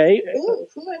 it's okay. Ooh,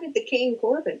 who wanted the King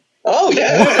Corbin? Oh,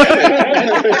 yeah.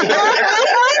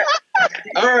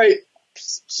 All right.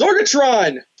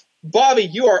 Sorgatron. Bobby,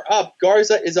 you are up.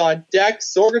 Garza is on deck.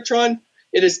 Sorgatron,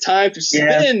 it is time to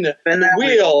spin the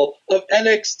wheel of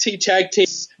NXT Tag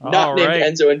Teams, not named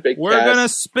Enzo and Big Cass. We're going to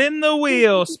spin the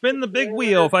wheel. Spin the big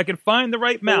wheel. If I can find the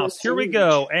right mouse. Here we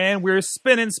go. And we're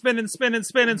spinning.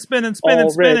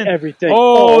 Everything.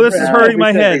 Oh, this is hurting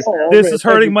my head. This is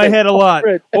hurting my head a lot.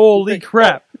 Holy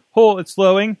crap. It's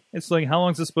slowing. How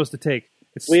long is this supposed to take?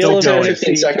 It's still going.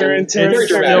 15 seconds. It's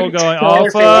still going.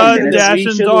 Alpha, Dash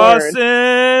and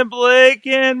Dawson, Blake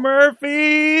and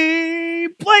Murphy.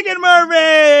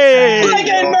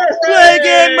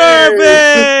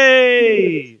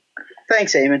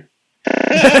 Thanks, Eamon.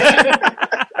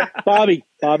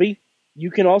 Bobby,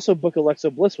 you can also book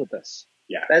Alexa Bliss with this.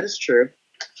 Yeah, that is true.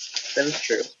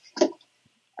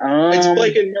 It's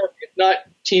Blake and Murphy, not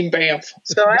Team Banff.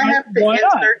 So I have to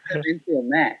insert them into a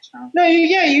match, huh? No,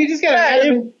 you just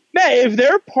gotta. Matt, if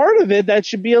they're part of it, that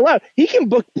should be allowed. He can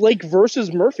book Blake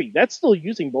versus Murphy. That's still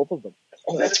using both of them.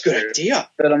 Oh, that's a good idea.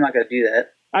 But I'm not gonna do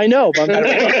that. I know, but I'm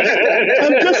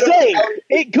just saying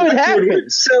it could happen.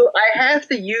 So I have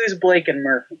to use Blake and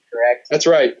Murphy, correct? That's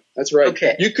right.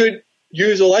 Okay. You could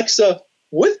use Alexa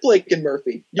with Blake and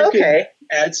Murphy. You could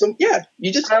add some. Yeah,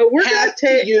 you just we're have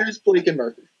to use Blake and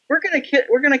Murphy. We're gonna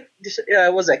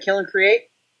was that kill and create?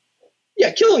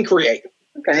 Yeah, kill and create.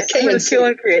 Okay, I'm gonna kill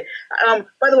and create.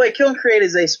 By the way, kill and create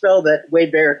is a spell that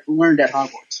Wade Barrett learned at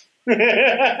Hogwarts.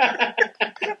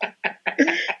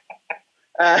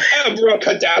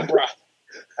 Abracadabra.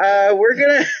 We're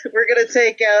gonna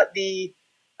take out the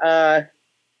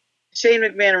Shane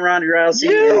McMahon and Ronda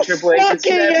Rousey and Triple H and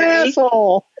Stephanie.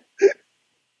 Asshole.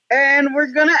 And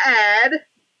we're gonna add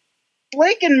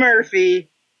Blake and Murphy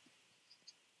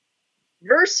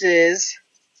versus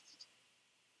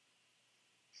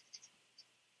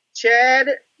Chad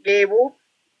Gable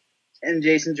and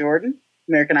Jason Jordan,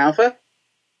 American Alpha,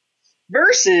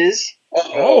 versus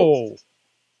the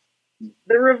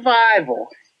Revival.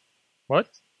 What?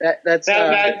 That's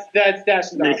Dash and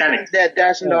Dawson.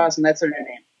 Dash and Dawson. That's their new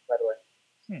name, by the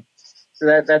way. So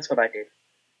that's what I did.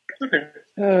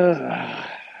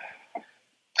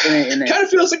 Kind of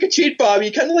feels like a cheat, Bob.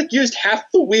 You kind of like used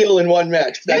half the wheel in one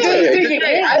match. That's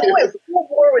okay. I went full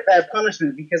bore with that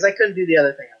punishment because I couldn't do the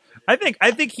other thing.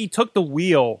 I think he took the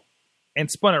wheel and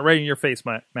spun it right in your face,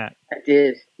 Matt. I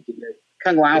did.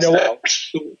 Kung Lao style.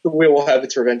 The wheel will have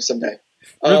its revenge someday.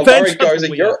 All right,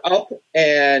 Garza, you're up,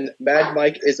 and Mad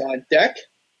Mike is on deck.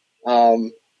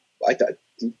 I thought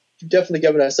you've definitely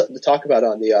given us something to talk about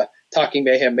on the Talking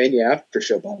Mayhem Mania after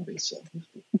show, Bobby. So,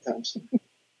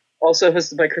 also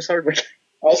hosted by Chris Hardwick.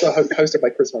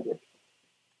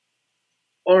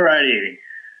 Alrighty.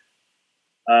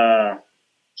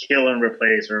 Kill and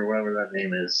replace, or whatever that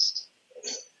name is.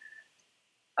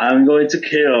 I'm going to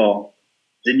kill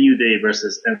the New Day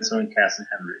versus Enzo and Cass and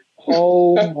Henry.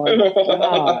 Oh my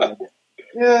god.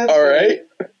 Yeah, all right.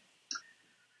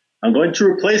 I'm going to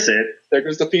replace it. There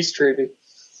goes the peace treaty.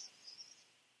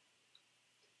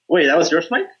 Wait, that was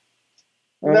yours, Mike?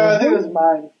 No, I think it was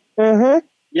mine.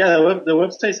 Yeah, the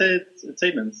website said it's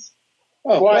Saban's.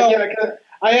 Oh, well, yeah, cause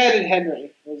I added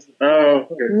Henry. Oh,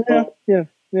 okay. Yeah.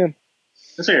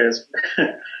 That's serious.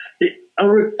 I'll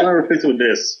replace it with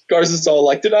this. Garza's all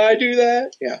like, did I do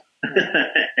that? Yeah.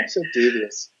 So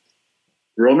devious.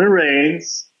 Roman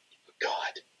Reigns.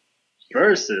 God.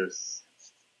 Versus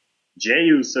Jey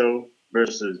Uso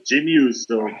versus Jimmy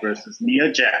Uso versus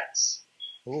Nia Jax.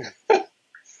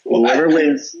 Whoever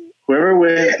wins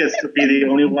gets to be the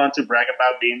only one to brag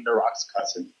about being The Rock's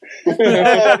cousin.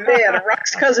 Oh man, a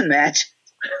Rock's cousin match.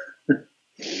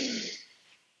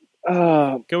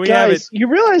 Can we guys, have it? you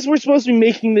realize we're supposed to be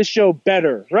making this show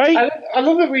better, right? I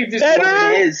love that we've just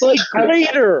better, like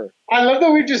greater. I love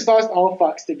that we've just lost all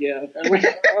fucks to give.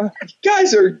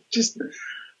 Guys are just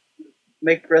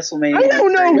make WrestleMania. I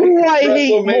don't know who I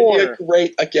hate more.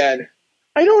 Great again.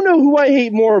 I don't know who I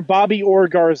hate more, Bobby or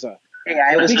Garza. Hey,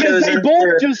 I was because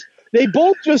they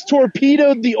both just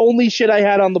torpedoed the only shit I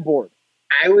had on the board.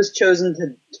 I was chosen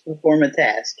to perform a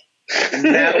task. And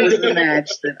that was the match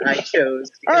that I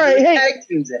chose. All right, hey. Tag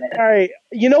teams in it. All right,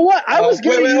 you know what? I was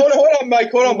going to... Hold on,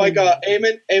 Mike.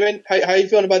 Eamon, how you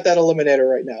feeling about that Eliminator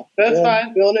right now? That's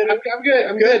fine. Feeling it? I'm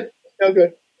good. Oh,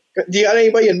 good. Do you got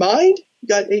anybody in mind? You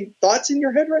got any thoughts in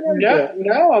your head right now?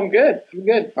 No, I'm good.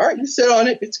 All right, you sit on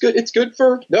it. It's good. It's good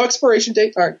for no expiration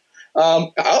date. All right.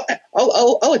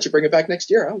 I'll let you bring it back next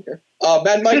year. I don't care.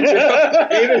 Mad Mike,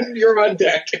 Eamon, you're on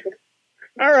deck.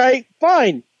 All right,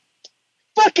 fine.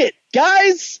 Fuck it,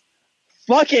 guys.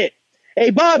 Fuck it.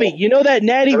 Hey, Bobby, you know that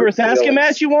Natty Verthaska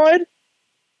match you wanted?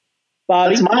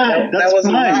 Bobby? That's mine. That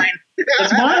wasn't mine.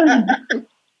 That's mine.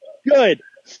 Good.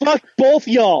 Fuck both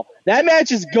y'all. That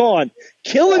match is gone.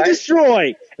 Kill and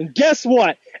destroy. And guess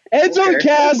what? Enzo and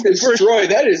Cass. Destroy.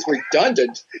 That is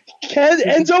redundant.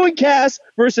 Enzo and Cass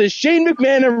versus Shane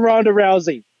McMahon and Ronda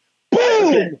Rousey.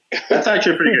 Boom! That's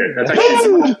actually pretty good. That's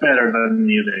actually much better than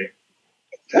New Day.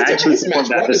 I actually support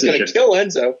that decision. Going to kill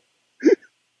Enzo.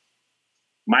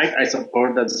 Mike, I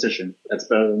support that decision. That's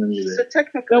better than the New Day. So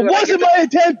technically, that wasn't my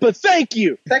intent, but thank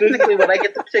you. Technically, would I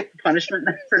get to pick the punishment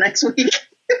for next week?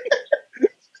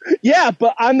 Yeah,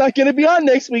 but I'm not going to be on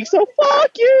next week, so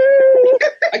fuck you.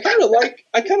 I kind of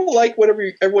like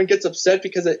whenever everyone gets upset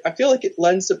because I feel like it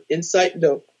lends some insight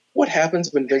into what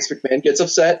happens when Vince McMahon gets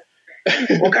upset.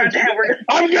 Well, goddamn,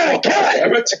 I'm going to kill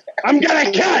it. I'm going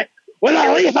to kill it with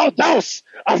a lethal dose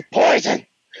of poison.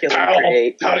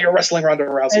 How you're wrestling Ronda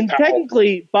Rousey. And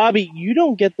technically, Bobby, you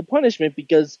don't get the punishment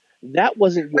because that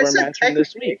wasn't your match from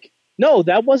this week. No,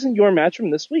 that wasn't your match from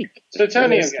this week. So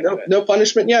Tony, no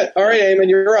punishment yet. All right, Eamon,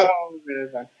 you're up.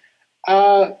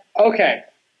 Okay.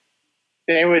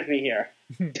 Stay with me here.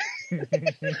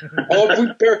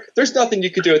 There's nothing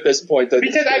you could do at this point.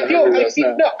 Because I feel because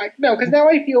now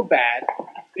I feel bad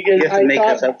because You have to make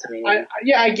this up to me.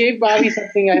 I gave Bobby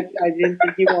something I didn't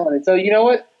think he wanted. So you know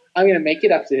what? I'm going to make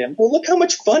it up to him. Well, look how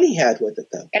much fun he had with it,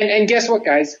 though. And guess what,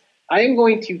 guys? I am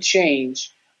going to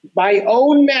change my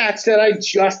own match that I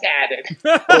just added.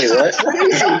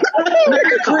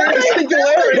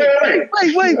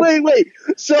 Wait.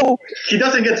 So he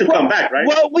doesn't get to come back, right?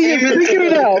 Well, we have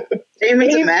figured it out.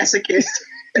 Eamon's a masochist.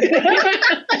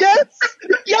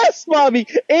 Yes, Bobby.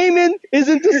 Eamon is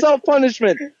into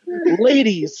self-punishment.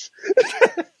 Ladies.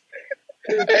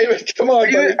 Eamon, come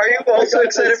on, buddy. Are you also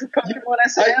excited for Pokemon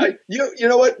SM? You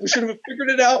know what? We should have figured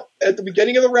it out at the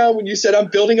beginning of the round when you said, I'm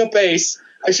building a base.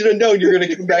 I should have known you were going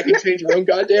to come back and change your own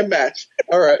goddamn match.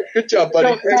 All right. Good job,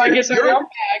 buddy. So I get to come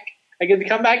back. I get to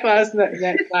come back last.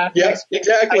 Yes,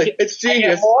 exactly. It's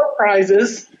genius. I get more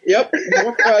prizes. Yep,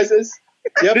 more prizes.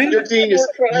 Yep, you're genius.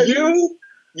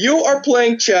 You are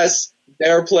playing chess.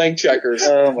 They're playing checkers.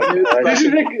 Oh my god. This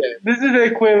is the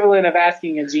equivalent of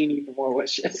asking a genie for more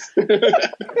wishes.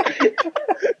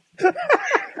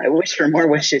 I wish for more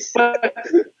wishes.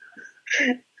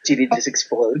 Genie just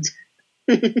explodes.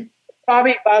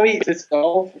 Bobby, this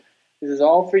is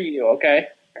all for you, okay?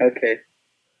 Okay.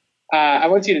 I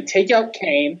want you to take out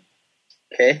Kane.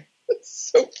 Okay.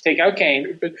 Take out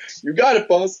Kane. You got it,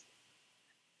 boss.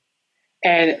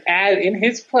 And add in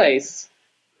his place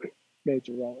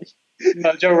Mojo Rawley.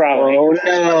 Mojo Rawley. Oh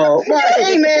no!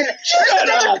 Hey man, shut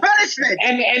up! Punishment.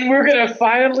 And we're gonna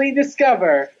finally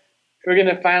discover. Oh, eat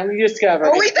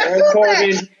that Baron food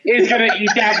Corbin back. is gonna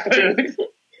eat that food.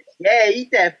 Yeah,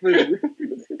 eat that food.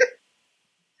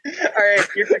 Alright,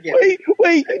 you're forgiven.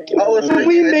 Wait. Can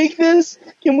we make this?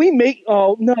 Can we make?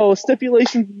 Oh no,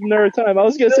 stipulation another time. I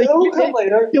was gonna say,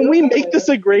 can we make this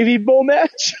a gravy bowl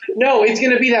match? No, it's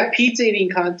gonna be that pizza eating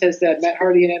contest that Matt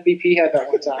Hardy and MVP had that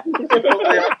one time.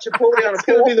 Chipotle on a It's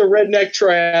going to be the redneck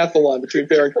triathlon between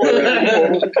Baron Corbin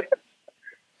and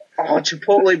Oh,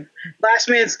 Chipotle. Last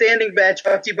man standing batch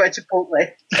brought to you by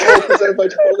Chipotle. presented by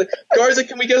Chipotle. Garza,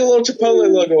 can we get a little Chipotle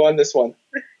logo on this one?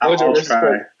 I'll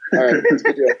try. All right, let's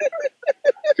do it.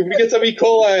 Can we get some E.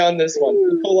 coli on this one?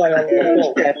 E. coli on a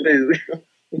pole. That food.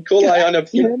 E. coli on a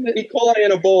E. coli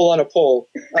in a bowl on a pole.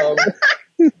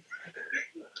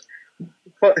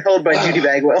 Held by Judy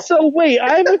Bagwell. So wait,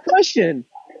 I have a question.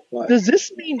 What? Does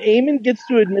this mean Eamon gets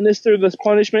to administer this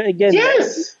punishment again?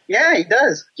 Yes. Yeah, he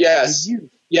does. Yes.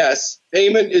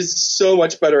 Eamon is so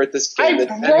much better at this game I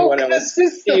than anyone broke the else.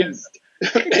 system.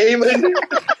 Eamon.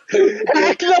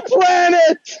 Hack the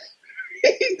planet!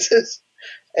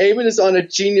 Eamon is on a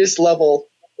genius level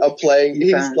of playing.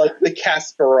 He's like the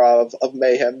Kasparov of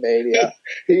Mayhem Mania.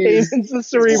 Eamon's the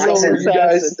cerebral you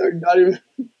guys assassin. are not even.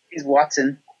 He's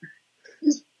Watson.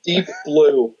 He's deep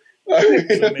blue.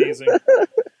 It's amazing. Sorg,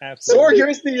 Absolutely.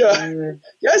 here's the.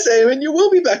 Yes, Eamon, you will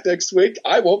be back next week.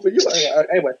 I won't, but you.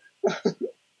 Anyway,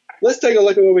 let's take a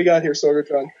look at what we got here,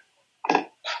 Sorgatron.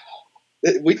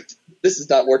 This is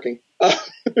not working.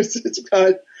 It's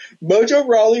got Mojo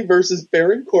Rawley versus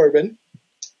Baron Corbin.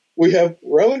 We have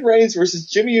Roman Reigns versus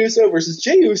Jimmy Uso versus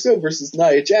Jey Uso versus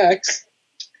Nia Jax.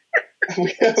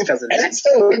 We have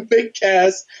Enzo and Big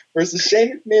Cass versus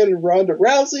Shane McMahon and Ronda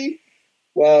Rousey.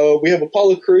 We have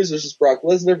Apollo Crews versus Brock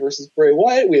Lesnar versus Bray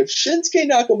Wyatt. We have Shinsuke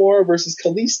Nakamura versus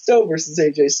Kalisto versus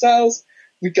AJ Styles.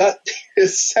 We got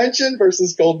Ascension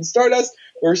versus Golden Stardust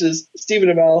versus Stephen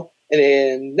Amell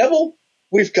and Neville.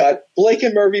 We've got Blake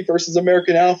and Murphy versus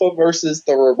American Alpha versus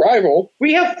The Revival.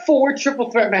 We have 4 triple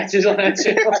threat matches on that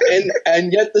channel.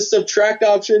 and yet the subtract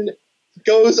option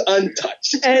goes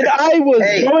untouched. And I was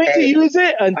going to use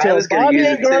it until Bobby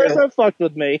and Garza fucked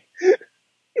with me.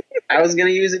 I was going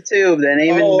to use it too, but then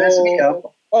Eamon messed me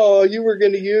up. Oh, you were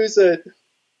going to use it.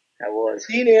 I was.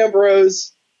 Dean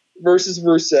Ambrose versus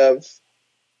Rusev.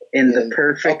 In the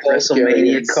perfect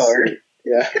WrestleMania card.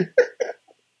 Yeah.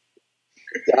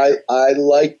 I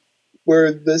like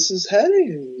where this is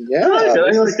heading. Yeah,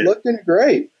 this is looking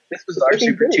great. This was our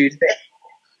Super Tuesday.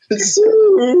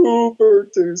 Super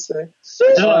Tuesday.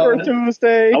 Super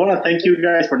Tuesday. I want to thank you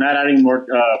guys for not adding more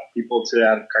people to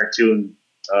that cartoon.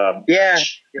 Yeah,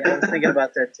 I was thinking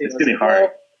about that too. It's getting hard.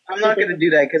 Well, I'm not going to do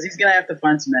that because he's going to have to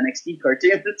find some NXT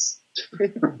cartoons.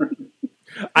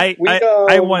 I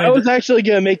was actually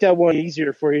going to make that one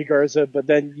easier for you, Garza, but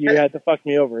then you had to fuck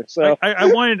me over. So I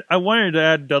wanted to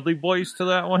add Dudley Boys to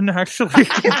that one, actually.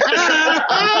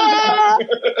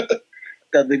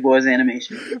 Dudley Boys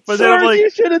animation. But then I'm like, you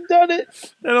should have done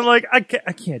it. And I'm like, I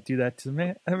can't do that to the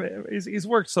man. I mean, he's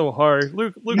worked so hard.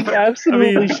 Luke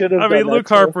absolutely should have. I done mean, that Luke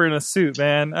too. Harper in a suit,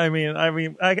 man.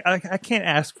 I can't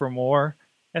ask for more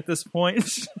at this point.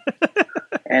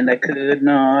 And I could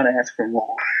not ask for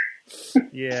more.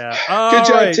 Yeah. Good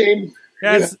job, team.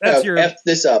 That's your F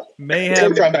this up.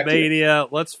 Mayhem Mania.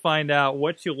 Let's find out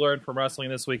what you learned from wrestling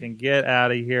this week and get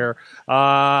out of here.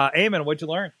 Eamon, what'd you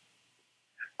learn?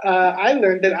 I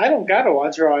learned that I don't gotta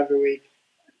watch Raw every week.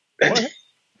 What?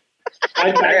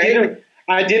 I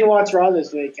didn't watch Raw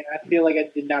this week, and I feel like I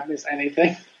did not miss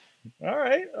anything. All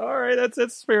right.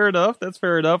 That's fair enough.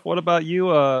 What about you,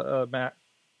 Matt?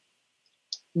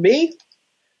 Me?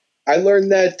 I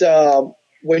learned that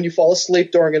when you fall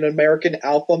asleep during an American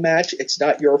Alpha match, it's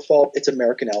not your fault. It's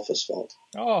American Alpha's fault.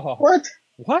 Oh, what?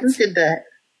 What? Who did that?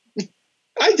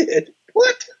 I did.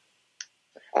 What?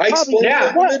 I explained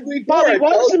midweek Bobby,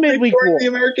 what's the midweek war? The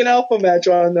American Alpha match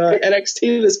on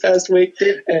NXT this past week,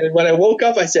 and when I woke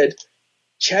up, I said,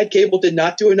 Chad Gable did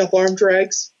not do enough arm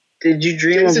drags. Did you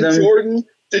dream Jason of them? Jordan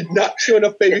did not show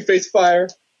enough babyface fire.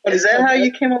 Is that how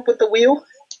you came up with the wheel?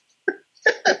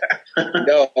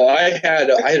 No, I had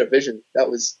a vision that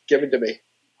was given to me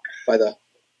by the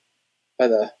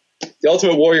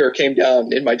Ultimate Warrior came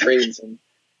down in my dreams and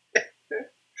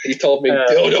he told me,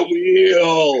 build a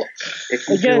wheel.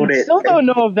 Again, still don't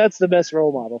know if that's the best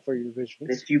role model for your vision.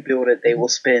 If you build it, they will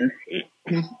spin.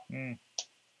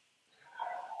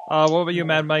 What about you,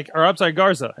 Mad Mike? Or I'm sorry,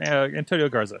 Garza, Antonio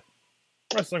Garza.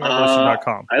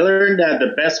 WrestlingRevolution.com. I learned that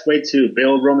the best way to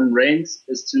build Roman Reigns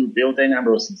is to build Dean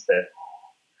Ambrose instead.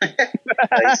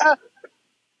 Nice.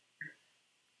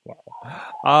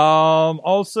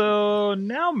 Also,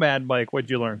 now, Mad Mike,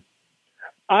 what'd you learn?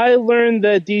 I learned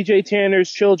that DJ Tanner's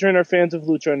children are fans of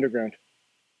Lucha Underground.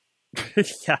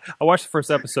 Yeah, I watched the first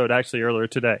episode actually earlier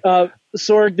today.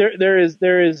 Sorg, there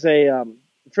is a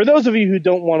for those of you who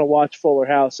don't want to watch Fuller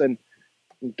House, and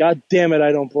God damn it,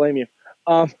 I don't blame you.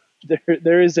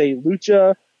 There is a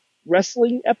Lucha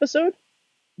wrestling episode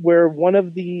where one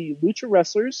of the Lucha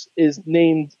wrestlers is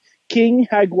named King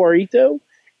Jaguarito,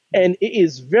 and it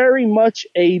is very much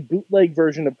a bootleg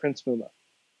version of Prince Puma.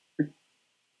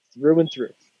 Through and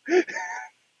through.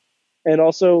 And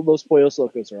also, Los Pollos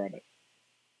Locos are on it.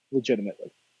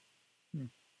 Legitimately.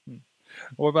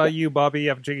 What about you, Bobby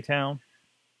FJ Town?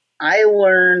 I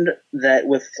learned that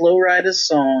with Flo Rida's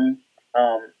song,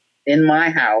 In My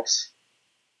House,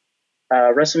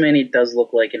 WrestleMania does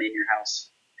look like an In Your House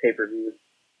pay-per-view.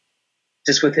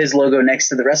 Just with his logo next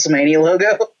to the WrestleMania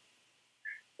logo.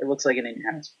 It looks like an In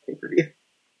Your House pay-per-view.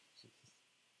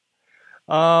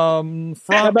 How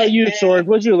about you, Sorg?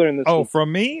 What'd you learn this week?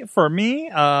 From me? For me,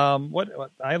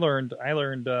 what I learned,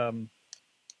 it's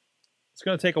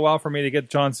going to take a while for me to get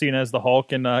John Cena as the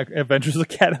Hulk in Avengers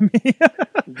Academy.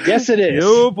 Yes, it is.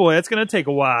 Oh, boy, it's going to take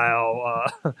a while.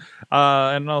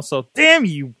 And also, damn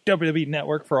you, WWE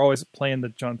Network, for always playing the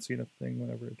John Cena thing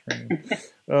whenever it's training.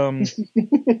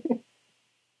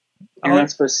 You're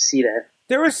not supposed to see that.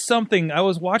 There was something, I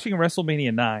was watching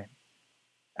WrestleMania 9.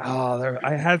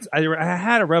 I had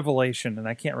a revelation, and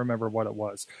I can't remember what it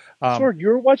was. Sorg, you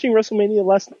were watching WrestleMania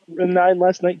 9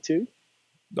 last night, too?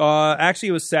 Actually,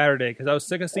 it was Saturday, because I was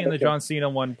sick of seeing the John Cena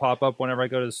one pop up whenever I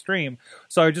go to the stream.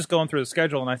 So I was just going through the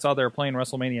schedule, and I saw they were playing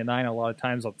WrestleMania 9 a lot of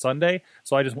times on Sunday.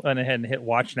 So I just went ahead and hit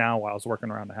watch now while I was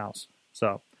working around the house.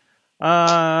 So,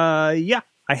 yeah,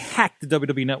 I hacked the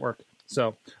WWE Network.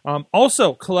 So,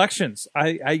 also, collections.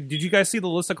 Did you guys see the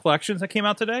list of collections that came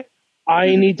out today?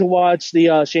 I need to watch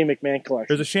the Shane McMahon collection.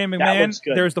 There's a Shane McMahon.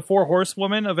 There's the 4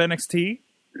 Horsewomen of NXT.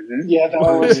 Mm-hmm. Yeah, that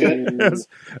one was good.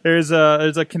 there's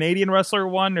a Canadian wrestler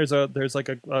one. There's like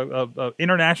a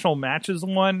international matches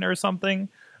one or something.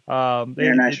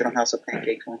 International House of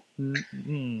Pancakes one.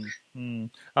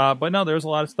 But no, there's a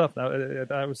lot of stuff.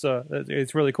 That was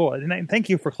it's really cool. And thank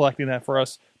you for collecting that for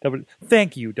us.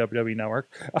 Thank you, WWE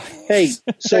Network. Hey,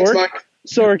 Sorg,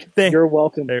 you're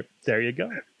welcome. There you go.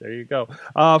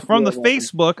 From the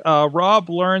Facebook, Rob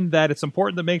learned that it's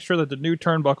important to make sure that the new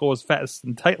turnbuckle is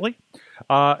fastened tightly.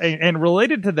 And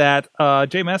related to that,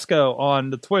 Jay Mesco on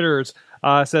the Twitters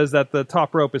says that the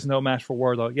top rope is no match for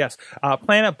Wardlow. Yes.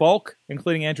 Planet Bulk,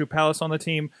 including Andrew Palace on the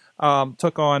team,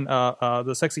 took on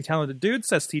the Sexy Talented Dudes,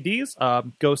 STDs.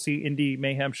 Go see Indie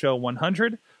Mayhem Show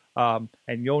 100. And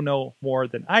you'll know more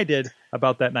than I did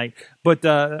about that night. But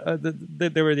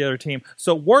they were the other team.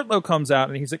 So Wardlow comes out,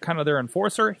 and he's kind of their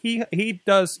enforcer. He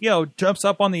does, jumps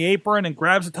up on the apron and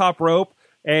grabs the top rope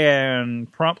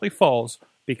and promptly falls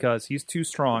because he's too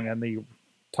strong, and the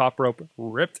top rope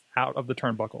ripped out of the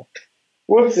turnbuckle.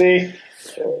 Whoopsie.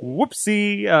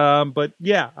 But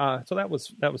yeah, so that was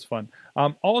fun.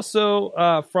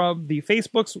 Also, from the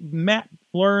Facebooks,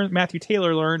 Matthew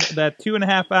Taylor learned that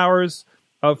 2.5 hours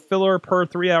of filler per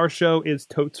 3-hour show is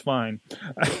totes fine.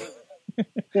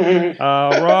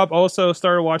 Rob also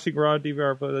started watching Raw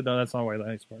DVR, but no, that's not why.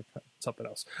 something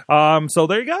else. So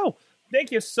there you go.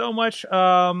 Thank you so much.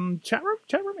 Chat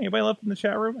room. Anybody left in the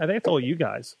chat room? I think it's all you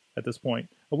guys at this point.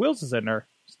 Wheels is in there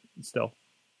still.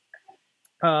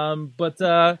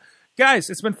 But guys,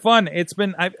 it's been fun. It's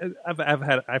been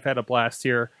I've had a blast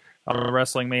here on the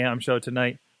Wrestling Mayhem show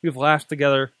tonight. We've laughed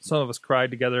together. Some of us cried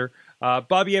together.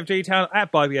 Bobby FJ Town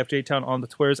at Bobby FJ Town on the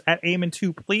Twitters at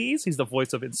Eamon2 Please. He's the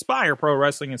voice of Inspire Pro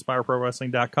Wrestling,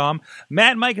 InspireProWrestling.com.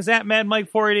 Mad Mike is at Mad Mike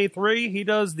 4883. He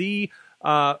does the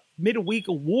Midweek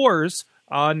Wars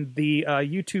on the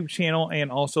YouTube channel,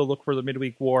 and also look for the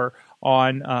Midweek War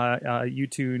on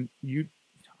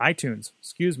iTunes.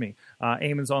 Excuse me.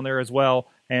 Eamon's on there as well,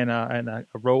 and a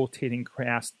rotating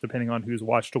cast depending on who's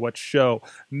watched what show.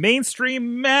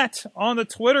 Mainstream Matt on the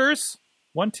Twitters,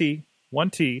 1T.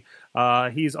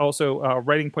 He's also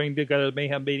putting together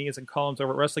Mayhem Meetings and columns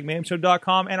over at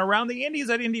WrestlingMayhemShow.com and around the indies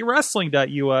at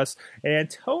IndieWrestling.us. And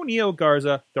Antonio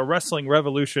Garza, the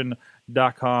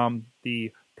WrestlingRevolution.com,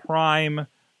 the prime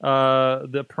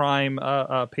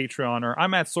Patreoner.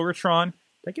 I'm at Sorgatron. Did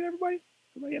I get everybody?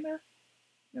 Everybody in there?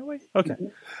 No way? Okay.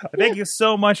 Thank you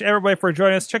so much, everybody, for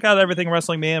joining us. Check out everything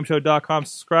WrestlingMayhemShow.com.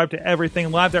 Subscribe to everything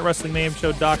live at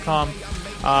WrestlingMayhemShow.com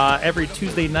every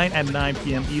Tuesday night at 9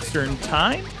 p.m. Eastern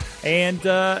Time. And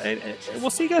we'll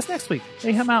see you guys next week.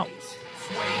 Mayhem out.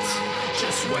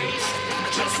 Just wait. Wait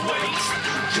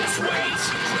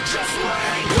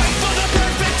for the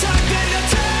perfect time, then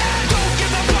attack. Don't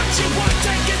give up what you want,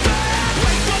 take it back.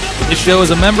 Wait for the perfect. This show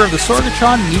is a member of the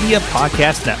Sorgatron Media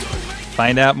Podcast Network.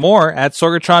 Find out more at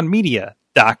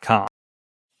sorgatronmedia.com.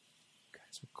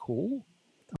 Guys are cool.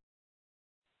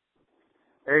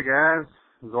 Hey guys,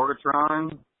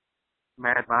 Sorgatron,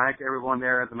 Mad Mike, everyone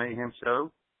there at the Mayhem Show.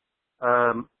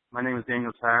 My name is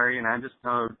Daniel Tyree, and I just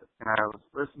know, and I was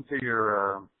listening to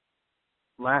your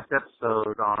last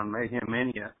episode on Mayhem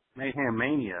Mania,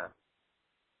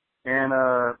 and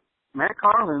Matt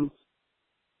Carlin's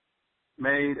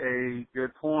made a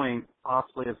good point,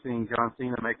 possibly of seeing John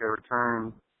Cena make a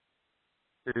return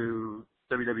to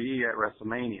WWE at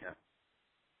WrestleMania,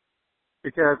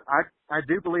 because I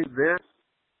do believe this.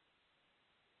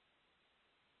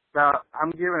 Now,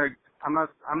 I'm not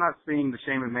seeing the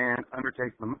Shane McMahon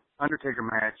Undertaker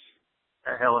match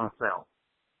at Hell in a Cell.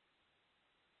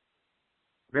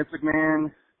 Vince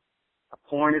McMahon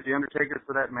appointed the Undertaker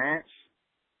for that match.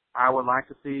 I would like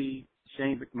to see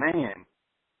Shane McMahon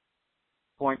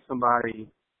appoint somebody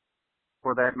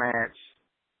for that match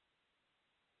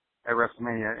at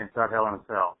WrestleMania inside Hell in a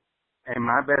Cell. And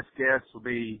my best guess will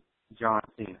be John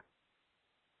Cena.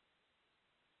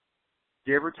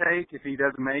 Give or take, if he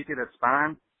doesn't make it, that's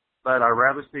fine. But I'd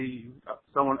rather see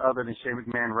someone other than Shane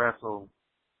McMahon wrestle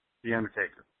the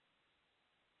Undertaker.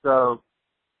 So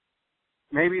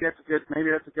maybe that's an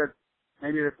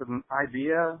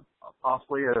idea,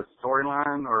 possibly a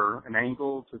storyline or an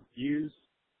angle to use.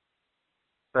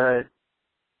 But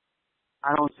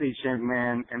I don't see Shane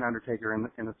McMahon and Undertaker in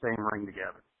the same ring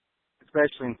together,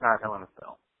 especially inside Hell in a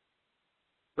Cell.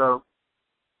 So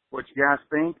what you guys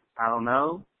think, I don't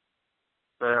know.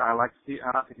 But I'd like to see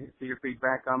your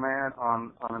feedback on that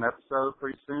on an episode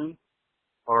pretty soon.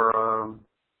 Or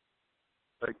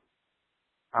but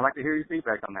I'd like to hear your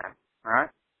feedback on that. All right?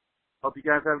 Hope you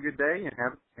guys have a good day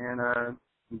and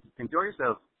enjoy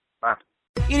yourselves. Bye.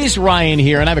 It is Ryan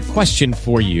here, and I have a question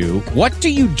for you. What do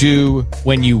you do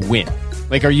when you win?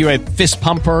 Like, are you a fist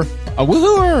pumper, a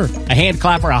woohooer, a hand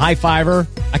clapper, a high fiver?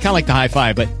 I kind of like the high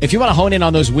five, but if you want to hone in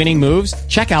on those winning moves,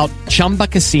 check out Chumba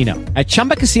Casino. At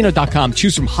ChumbaCasino.com,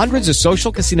 choose from hundreds of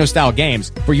social casino-style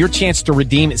games for your chance to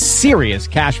redeem serious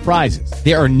cash prizes.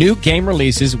 There are new game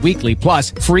releases weekly,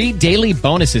 plus free daily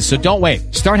bonuses, so don't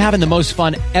wait. Start having the most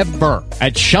fun ever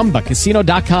at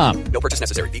ChumbaCasino.com. No purchase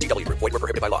necessary. VGW. Void where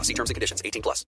prohibited by law. See terms and conditions. 18+.